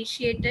Manao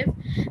initiative,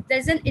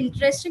 there's an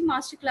interesting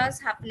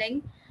masterclass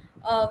happening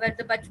where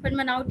the Bachpan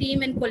Manao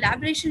team, in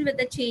collaboration with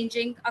the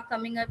Changing, are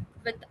coming up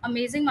with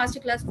amazing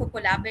masterclass for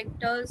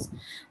collaborators.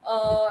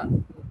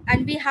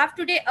 And we have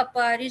today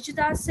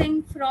Aparijita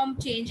Singh from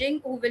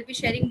Changing, who will be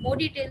sharing more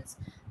details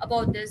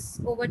about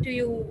this. Over to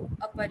you,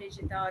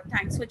 Aparijita.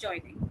 Thanks for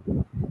joining.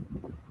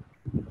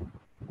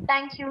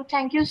 Thank you.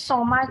 Thank you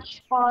so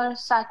much for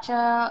such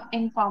a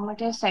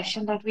informative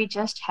session that we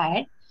just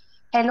had.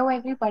 Hello,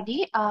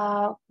 everybody.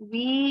 I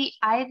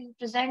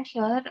represent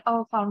here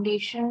a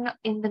foundation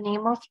in the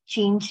name of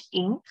Change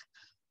Inc.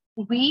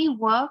 We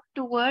work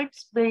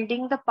towards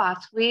building the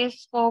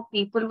pathways for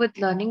people with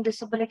learning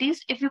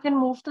disabilities. If you can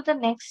move to the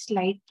next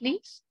slide,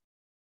 please.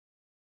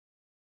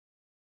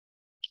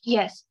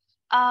 Yes.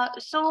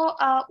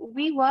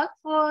 We work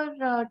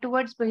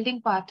towards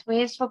building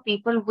pathways for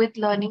people with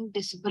learning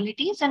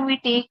disabilities, and we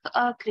take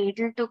a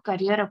cradle to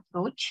career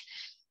approach.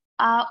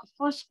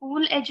 For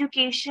school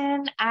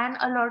education and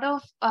a lot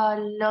of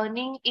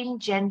learning in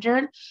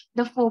general,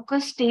 the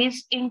focus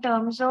stays in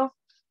terms of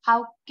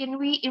how can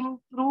we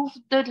improve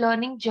the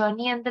learning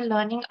journey and the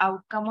learning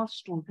outcome of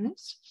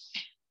students.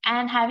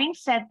 And having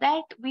said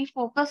that, we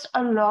focus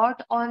a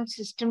lot on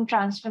system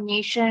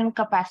transformation,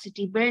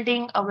 capacity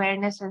building,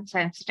 awareness, and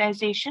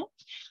sensitization.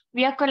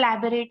 We are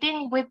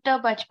collaborating with the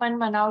Bachpan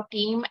Manao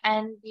team,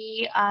 and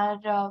we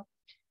are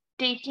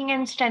taking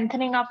and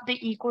strengthening up the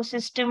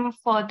ecosystem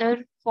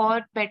further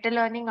for better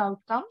learning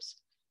outcomes.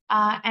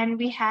 And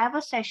we have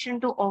a session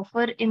to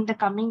offer in the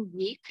coming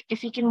week.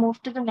 If you can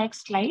move to the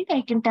next slide, I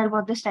can tell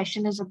what the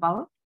session is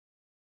about.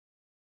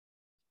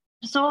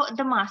 So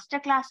the master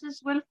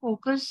classes will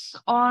focus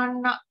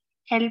on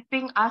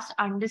helping us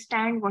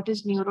understand what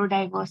is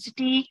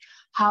neurodiversity,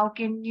 how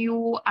can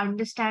you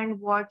understand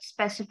what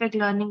specific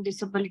learning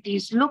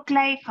disabilities look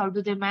like, how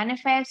do they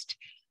manifest,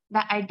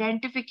 the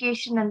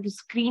identification and the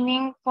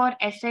screening for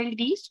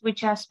SLDs,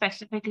 which are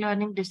specific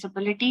learning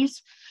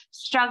disabilities,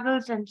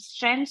 struggles and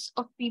strengths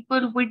of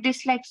people with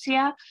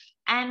dyslexia,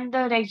 and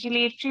the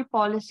regulatory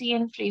policy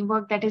and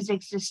framework that is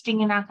existing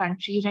in our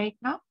country right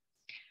now.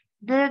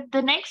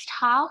 The next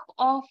half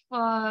of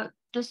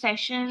the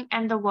session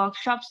and the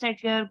workshops that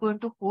we are going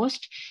to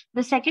host,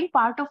 the second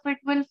part of it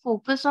will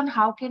focus on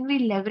how can we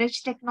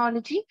leverage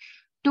technology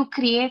to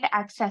create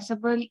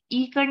accessible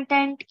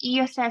e-content,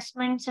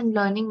 e-assessments, and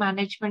learning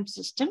management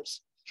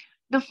systems.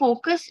 The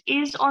focus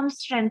is on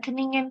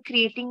strengthening and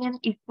creating an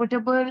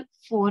equitable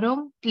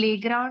forum,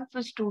 playground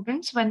for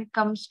students when it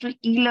comes to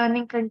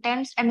e-learning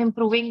contents and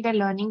improving their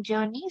learning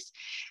journeys.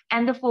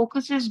 And the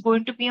focus is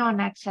going to be on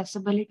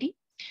accessibility.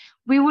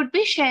 We would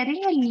be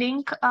sharing a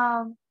link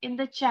in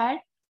the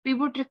chat. We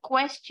would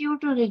request you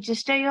to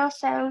register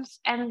yourselves,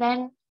 and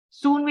then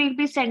soon we'll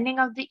be sending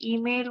out the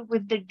email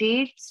with the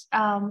dates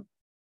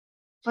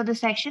for the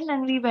session,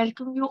 and we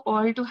welcome you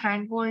all to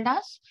handhold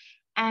us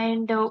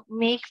and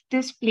make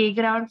this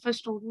playground for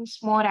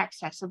students more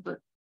accessible.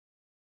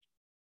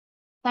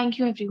 Thank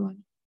you,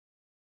 everyone.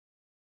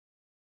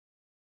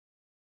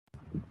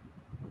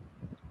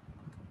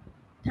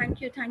 Thank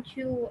you,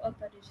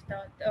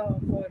 Aparijita,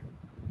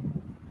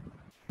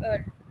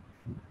 for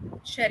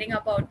sharing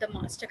about the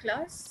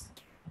masterclass.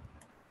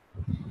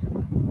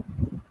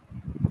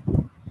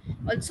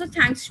 Also,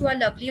 thanks to our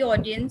lovely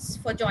audience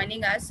for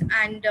joining us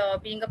and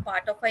being a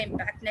part of our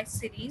ImpactNXT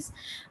series.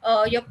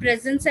 Your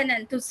presence and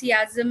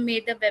enthusiasm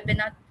made the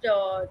webinar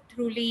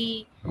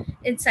truly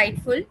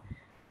insightful.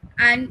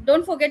 And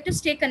don't forget to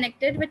stay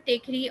connected with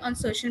Tekdi on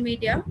social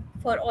media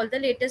for all the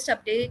latest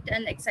update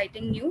and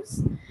exciting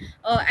news.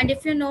 And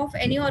if you know of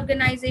any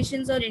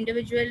organizations or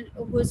individual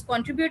who is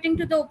contributing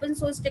to the open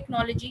source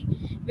technology,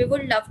 we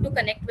would love to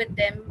connect with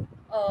them.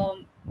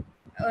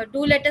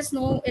 Do let us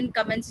know in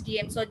comments,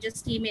 DMs, or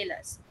just email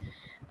us.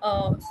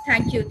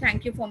 Thank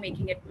you for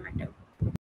making it matter.